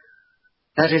God.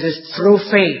 That it is through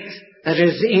faith, that it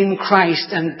is in Christ,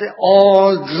 and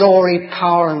all glory,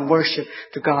 power and worship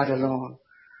to God alone.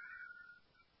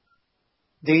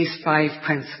 These 5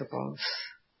 principles,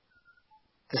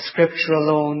 the Scripture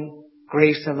alone,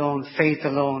 grace alone, faith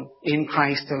alone, in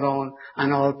Christ alone,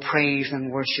 and all praise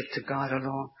and worship to God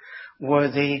alone, were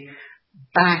the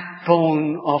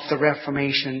backbone of the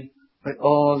Reformation, with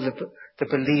all the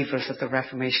believers that the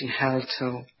Reformation held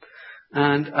to.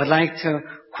 And I'd like to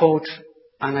quote,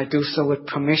 and I do so with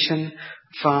permission,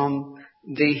 from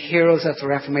The Heroes of the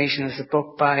Reformation. It's a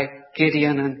book by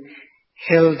Gideon and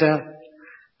Hilda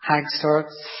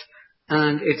Hagstorts,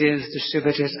 and it is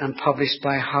distributed and published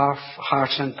by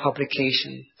Heartland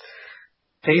Publication.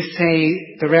 They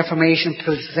say the Reformation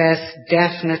possessed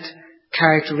definite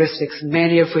characteristics,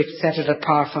 many of which set it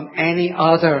apart from any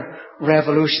other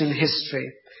revolution in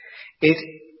history. It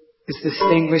is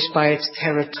distinguished by its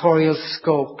territorial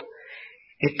scope.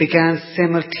 It began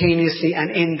simultaneously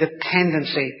and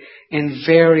independently in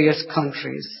various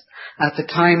countries. At the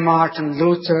time Martin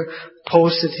Luther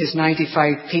posted his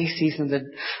 95 Theses in the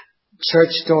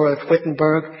church door at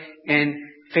Wittenberg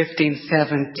in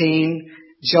 1517,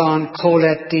 John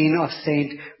Colet, Dean of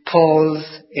St. Paul's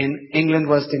in England,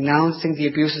 was denouncing the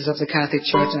abuses of the Catholic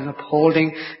Church and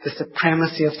upholding the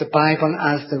supremacy of the Bible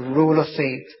as the rule of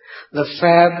faith.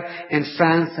 Lefebvre in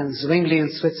France and Zwingli in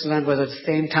Switzerland were at the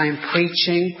same time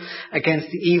preaching against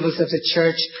the evils of the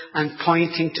Church and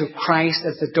pointing to Christ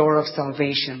as the door of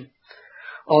salvation.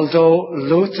 Although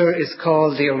Luther is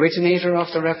called the originator of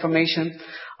the Reformation,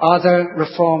 other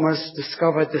reformers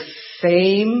discovered the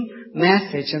same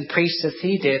message and preached as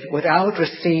he did without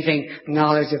receiving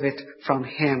knowledge of it from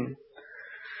him.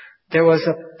 There was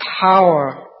a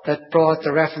power that brought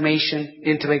the Reformation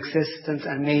into existence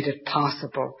and made it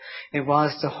possible. It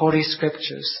was the Holy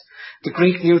Scriptures. The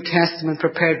Greek New Testament,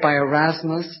 prepared by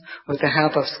Erasmus with the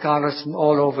help of scholars from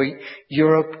all over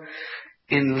Europe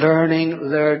in learning,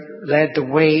 led the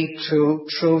way to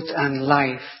truth and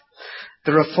life.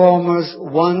 The Reformers,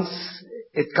 once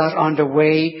it got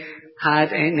underway,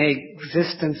 had in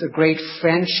existence a great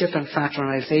friendship and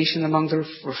fraternization among the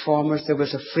Reformers. There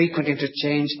was a frequent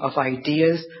interchange of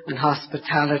ideas and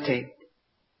hospitality.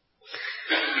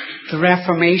 The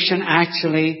Reformation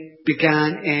actually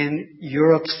began in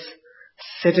Europe's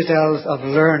citadels of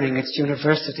learning, its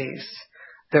universities.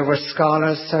 There were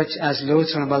scholars such as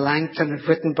Luther and Melanchthon at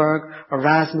Wittenberg,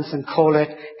 Erasmus and Colet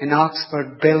in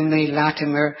Oxford, Bilney,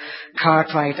 Latimer,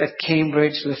 Cartwright at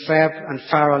Cambridge, Lefebvre and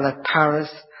Farel at Paris.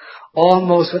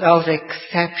 Almost without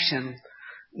exception,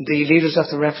 the leaders of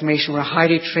the Reformation were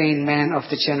highly trained men of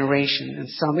the generation. In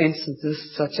some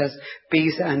instances, such as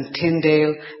Beza and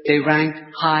Tyndale, they ranked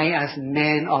high as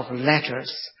men of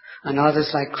letters, and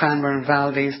others like Cranmer and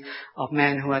Valdez of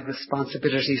men who had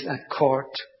responsibilities at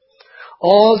court.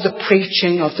 All the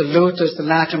preaching of the Luthers, the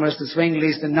Latimers, the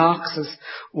Zwinglis, the Knoxes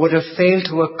would have failed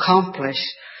to accomplish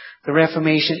the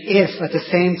Reformation if at the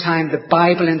same time the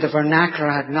Bible in the vernacular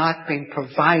had not been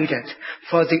provided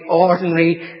for the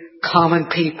ordinary common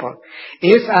people.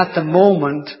 If at the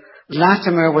moment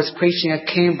Latimer was preaching at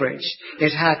Cambridge,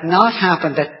 it had not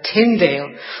happened that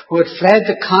Tyndale, who had fled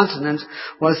the continent,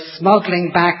 was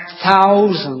smuggling back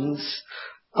thousands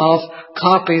of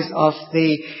copies of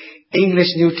the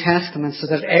English New Testament so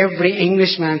that every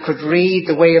Englishman could read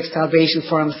the way of salvation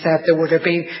for himself, there would have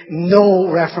been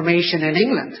no Reformation in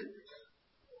England.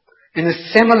 In a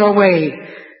similar way,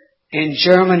 in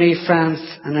Germany, France,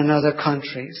 and in other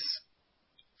countries.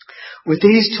 With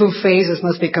these two phases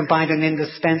must be combined an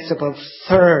indispensable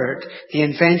third, the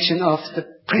invention of the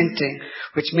printing,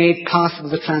 which made possible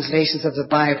the translations of the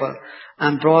Bible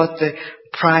and brought the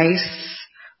price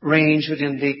range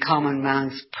within the common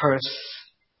man's purse.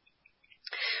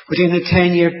 Within a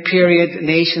 10-year period,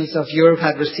 nations of Europe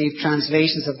had received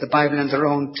translations of the Bible in their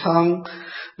own tongue.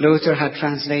 Luther had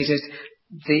translated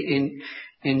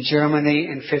in Germany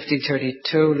in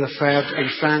 1532, Lefebvre in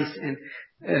France in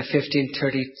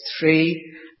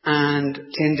 1533, and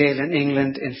Tyndale in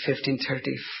England in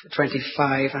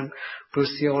 1525, and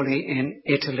Brucioli in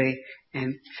Italy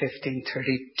in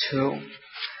 1532.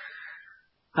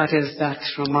 That is that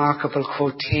remarkable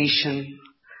quotation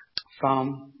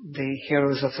from the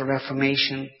heroes of the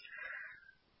Reformation.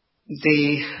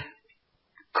 The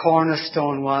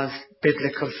cornerstone was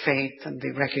biblical faith and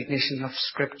the recognition of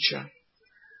Scripture.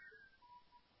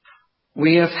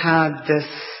 We have had this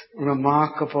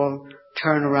remarkable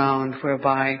turnaround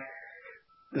whereby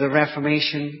the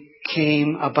Reformation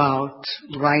came about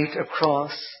right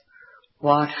across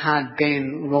what had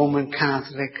been Roman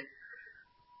Catholic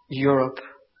Europe.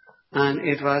 And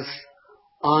it was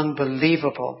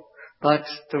unbelievable. But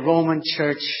the Roman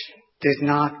Church did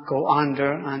not go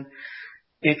under, and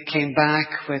it came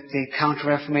back with the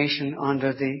Counter-Reformation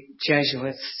under the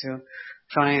Jesuits to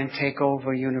try and take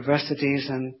over universities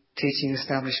and teaching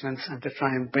establishments and to try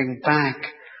and bring back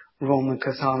Roman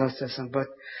Catholicism. But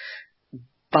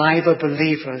Bible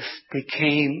believers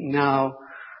became now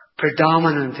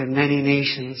predominant in many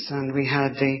nations, and we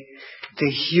had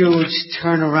the huge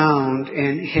turnaround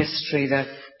in history that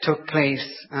took place.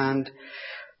 And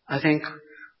I think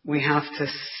we have to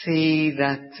see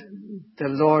that the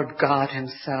Lord God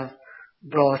Himself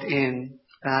brought in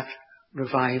that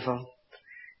revival.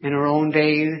 In our own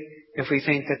day, if we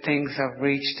think that things have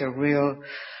reached a real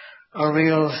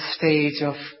stage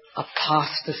of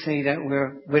apostasy that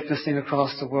we're witnessing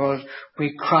across the world,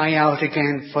 we cry out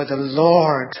again for the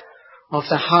Lord of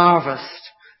the harvest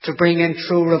to bring in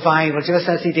true revival, just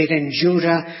as He did in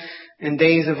Judah in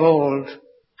days of old,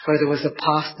 where there was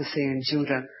apostasy in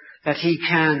Judah, that He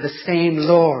can, the same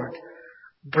Lord,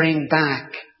 bring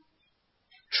back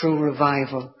true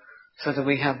revival so that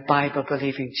we have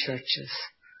Bible-believing churches.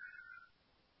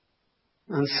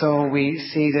 And so we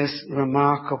see this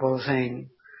remarkable thing.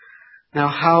 Now,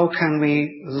 how can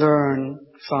we learn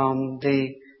from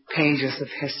the pages of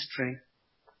history?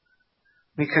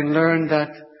 We can learn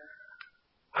that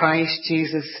Christ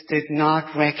Jesus did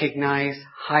not recognize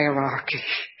hierarchy.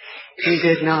 He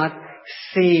did not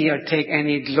see or take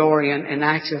any glory. And in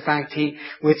actual fact, He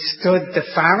withstood the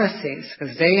Pharisees,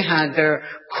 because they had their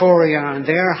Curia and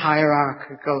their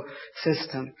hierarchical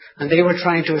system, and they were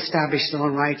trying to establish their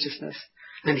own righteousness.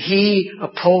 And He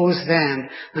opposed them.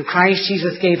 And Christ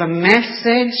Jesus gave a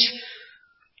message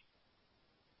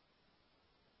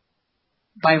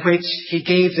by which He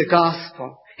gave the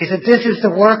gospel. He said, this is the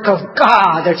work of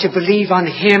God, that you believe on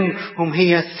Him whom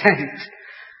He has sent,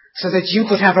 so that you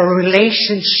could have a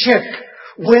relationship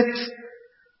with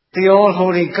the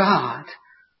all-holy God.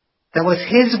 That was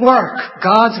His work,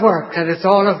 God's work, that it's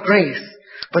all of grace.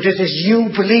 But it is you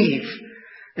believe,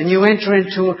 and you enter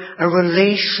into a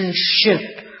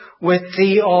relationship with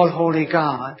the all-holy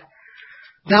God.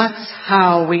 That's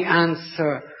how we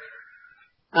answer,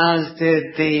 as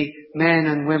did the men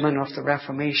and women of the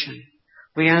Reformation.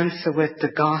 We answer with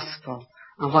the gospel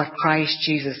and what Christ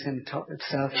Jesus Himself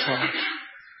taught.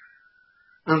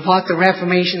 And what the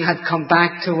Reformation had come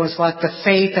back to was what the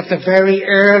faith of the very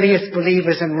earliest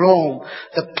believers in Rome,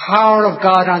 the power of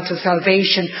God unto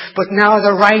salvation, but now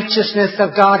the righteousness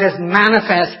of God is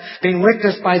manifest, being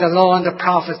witnessed by the law and the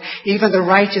prophets, even the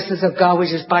righteousness of God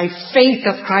which is by faith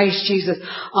of Christ Jesus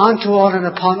unto all and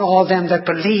upon all them that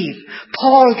believe.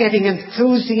 Paul getting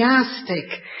enthusiastic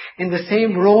in the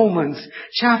same Romans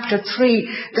chapter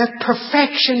 3 that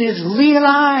perfection is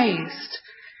realized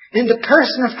in the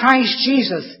person of Christ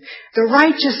Jesus. The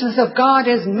righteousness of God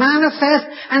is manifest,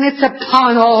 and it's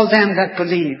upon all them that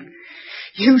believe.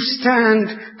 You stand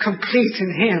complete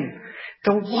in Him.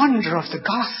 The wonder of the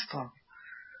gospel.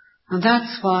 And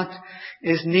that's what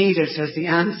is needed as the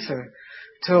answer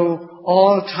to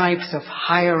all types of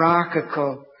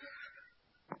hierarchical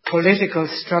political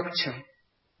structure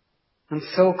and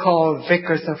so-called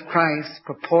vicars of Christ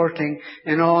purporting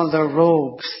in all their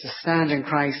robes to stand in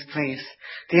Christ's place.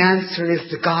 The answer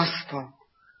is the gospel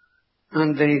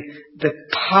and the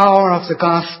power of the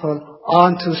gospel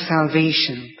unto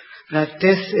salvation. That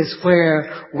this is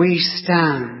where we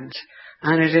stand.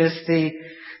 And it is the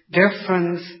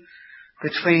difference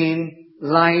between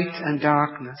light and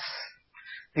darkness.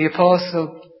 The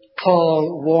Apostle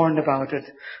Paul warned about it,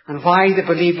 and why the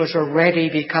believers were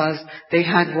ready, because they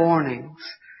had warnings.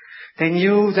 They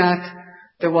knew that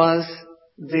there was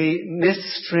the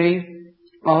mystery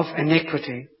of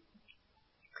iniquity.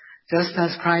 Just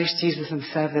as Christ Jesus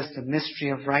Himself is the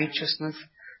mystery of righteousness,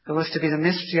 there was to be the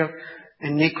mystery of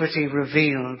iniquity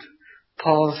revealed.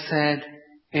 Paul said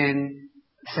in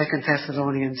 2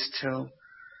 Thessalonians 2,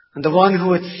 And the one who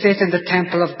would sit in the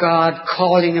temple of God,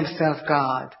 calling himself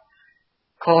God,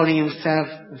 calling himself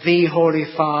the Holy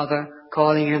Father,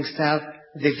 calling himself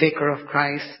the Vicar of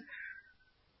Christ.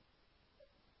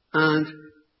 And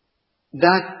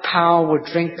that power would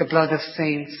drink the blood of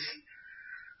saints,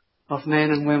 of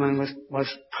men and women,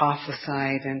 was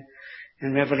prophesied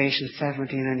in Revelation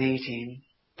 17 and 18.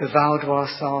 The Vaudois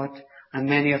saw it, and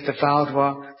many of the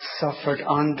Vaudois suffered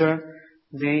under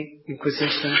the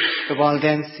Inquisition, the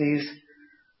Waldenses,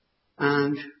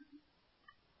 and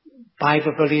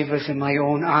Bible believers in my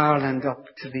own Ireland up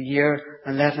to the year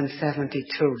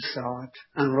 1172 saw it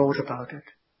and wrote about it.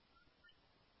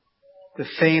 The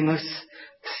famous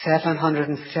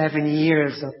 707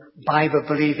 years of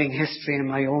Bible-believing history in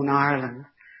my own Ireland.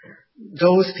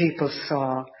 Those people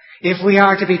saw, if we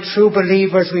are to be true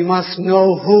believers, we must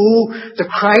know who the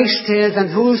Christ is and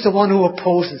who's the one who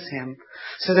opposes him,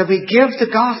 so that we give the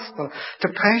gospel to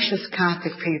precious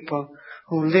Catholic people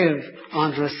who live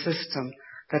under a system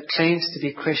that claims to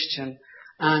be Christian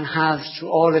and has, through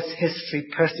all its history,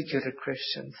 persecuted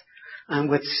Christians and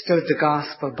withstood the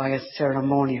gospel by its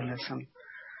ceremonialism.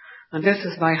 And this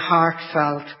is my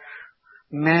heartfelt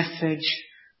message,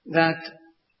 that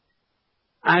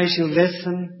as you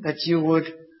listen, that you would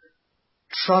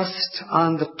trust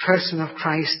on the person of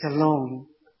Christ alone,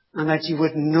 and that you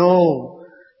would know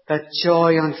that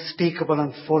joy unspeakable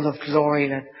and full of glory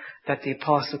that the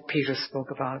Apostle Peter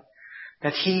spoke about.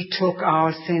 That he took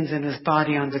our sins in his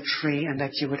body on the tree, and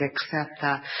that you would accept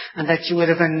that, and that you would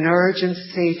have an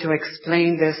urgency to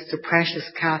explain this to precious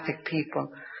Catholic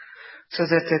people, so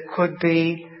that there could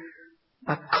be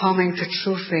a coming to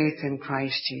true faith in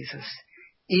Christ Jesus,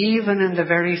 even in the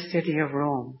very city of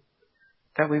Rome,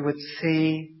 that we would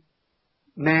see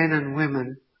men and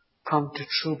women come to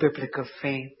true biblical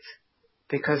faith,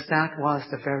 because that was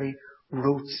the very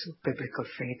roots of biblical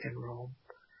faith in Rome.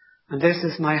 And this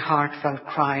is my heartfelt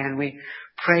cry, and we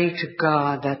pray to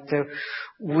God that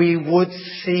we would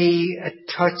see a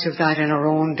touch of that in our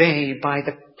own day by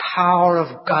the power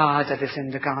of God that is in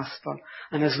the gospel,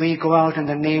 and as we go out in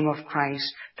the name of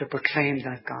Christ to proclaim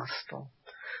that gospel.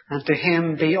 And to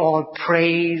him be all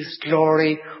praise,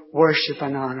 glory, worship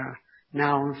and honor,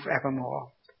 now and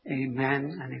forevermore.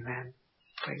 Amen and amen.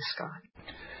 Praise God.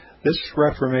 This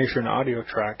Reformation audio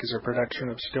track is a production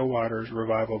of Stillwater's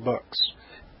Revival Books.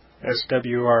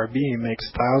 SWRB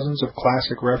makes thousands of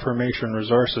classic Reformation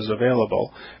resources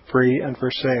available, free and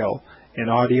for sale, in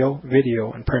audio,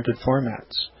 video, and printed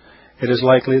formats. It is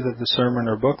likely that the sermon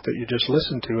or book that you just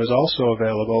listened to is also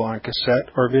available on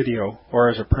cassette or video, or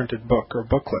as a printed book or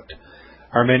booklet.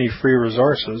 Our many free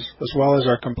resources, as well as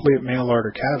our complete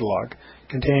mail-order catalog,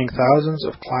 containing thousands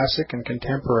of classic and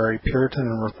contemporary Puritan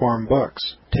and Reformed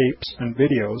books, tapes, and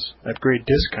videos at great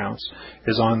discounts,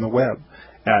 is on the web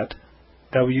at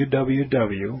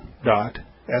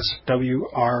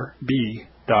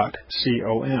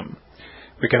www.swrb.com.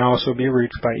 We can also be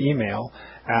reached by email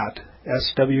at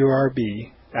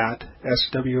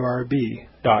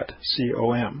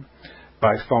swrb@swrb.com,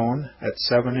 by phone at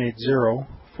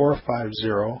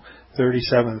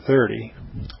 780-450-3730,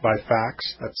 by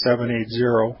fax at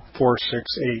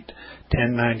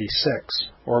 780-468-1096,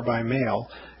 or by mail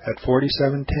at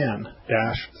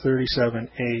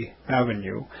 4710-37A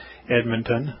Avenue,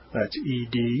 Edmonton, that's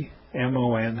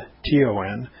Edmonton,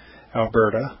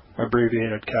 Alberta,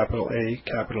 abbreviated capital A,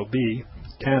 capital B,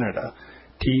 Canada,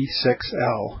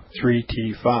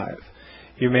 T6L3T5.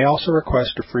 You may also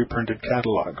request a free printed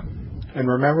catalog. And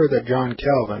remember that John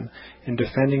Calvin, in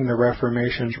defending the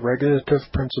Reformation's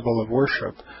regulative principle of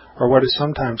worship, or what is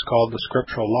sometimes called the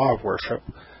scriptural law of worship,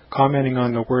 commenting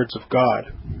on the words of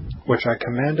God, which I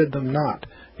commanded them not,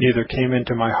 neither came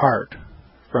into my heart,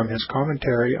 from his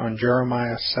commentary on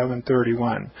Jeremiah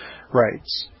 7:31,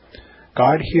 writes,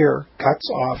 God here cuts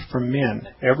off from men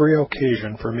every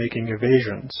occasion for making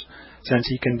evasions, since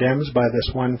he condemns by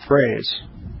this one phrase,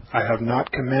 I have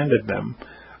not commanded them,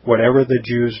 whatever the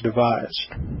Jews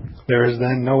devised. There is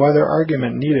then no other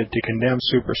argument needed to condemn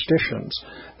superstitions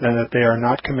than that they are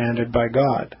not commanded by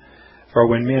God. For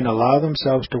when men allow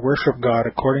themselves to worship God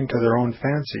according to their own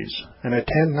fancies, and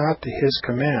attend not to his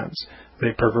commands,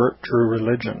 they pervert true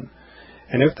religion.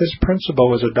 And if this principle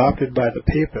was adopted by the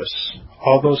Papists,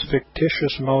 all those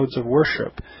fictitious modes of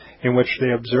worship in which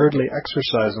they absurdly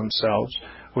exercise themselves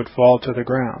would fall to the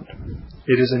ground.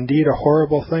 It is indeed a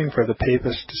horrible thing for the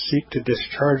Papists to seek to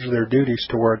discharge their duties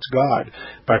towards God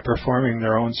by performing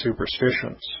their own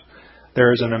superstitions.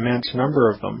 There is an immense number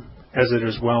of them, as it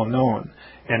is well known,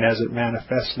 and as it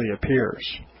manifestly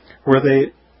appears. Were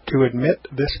they to admit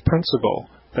this principle,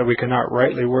 that we cannot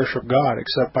rightly worship God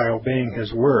except by obeying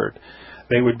his word,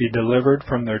 they would be delivered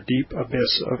from their deep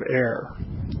abyss of error.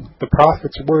 The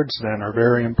prophet's words, then, are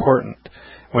very important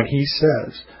when he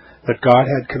says that God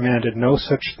had commanded no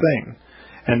such thing,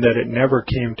 and that it never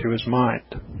came to his mind,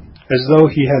 as though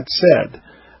he had said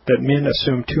that men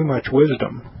assume too much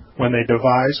wisdom when they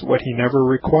devise what he never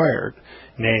required,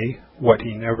 nay, what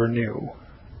he never knew.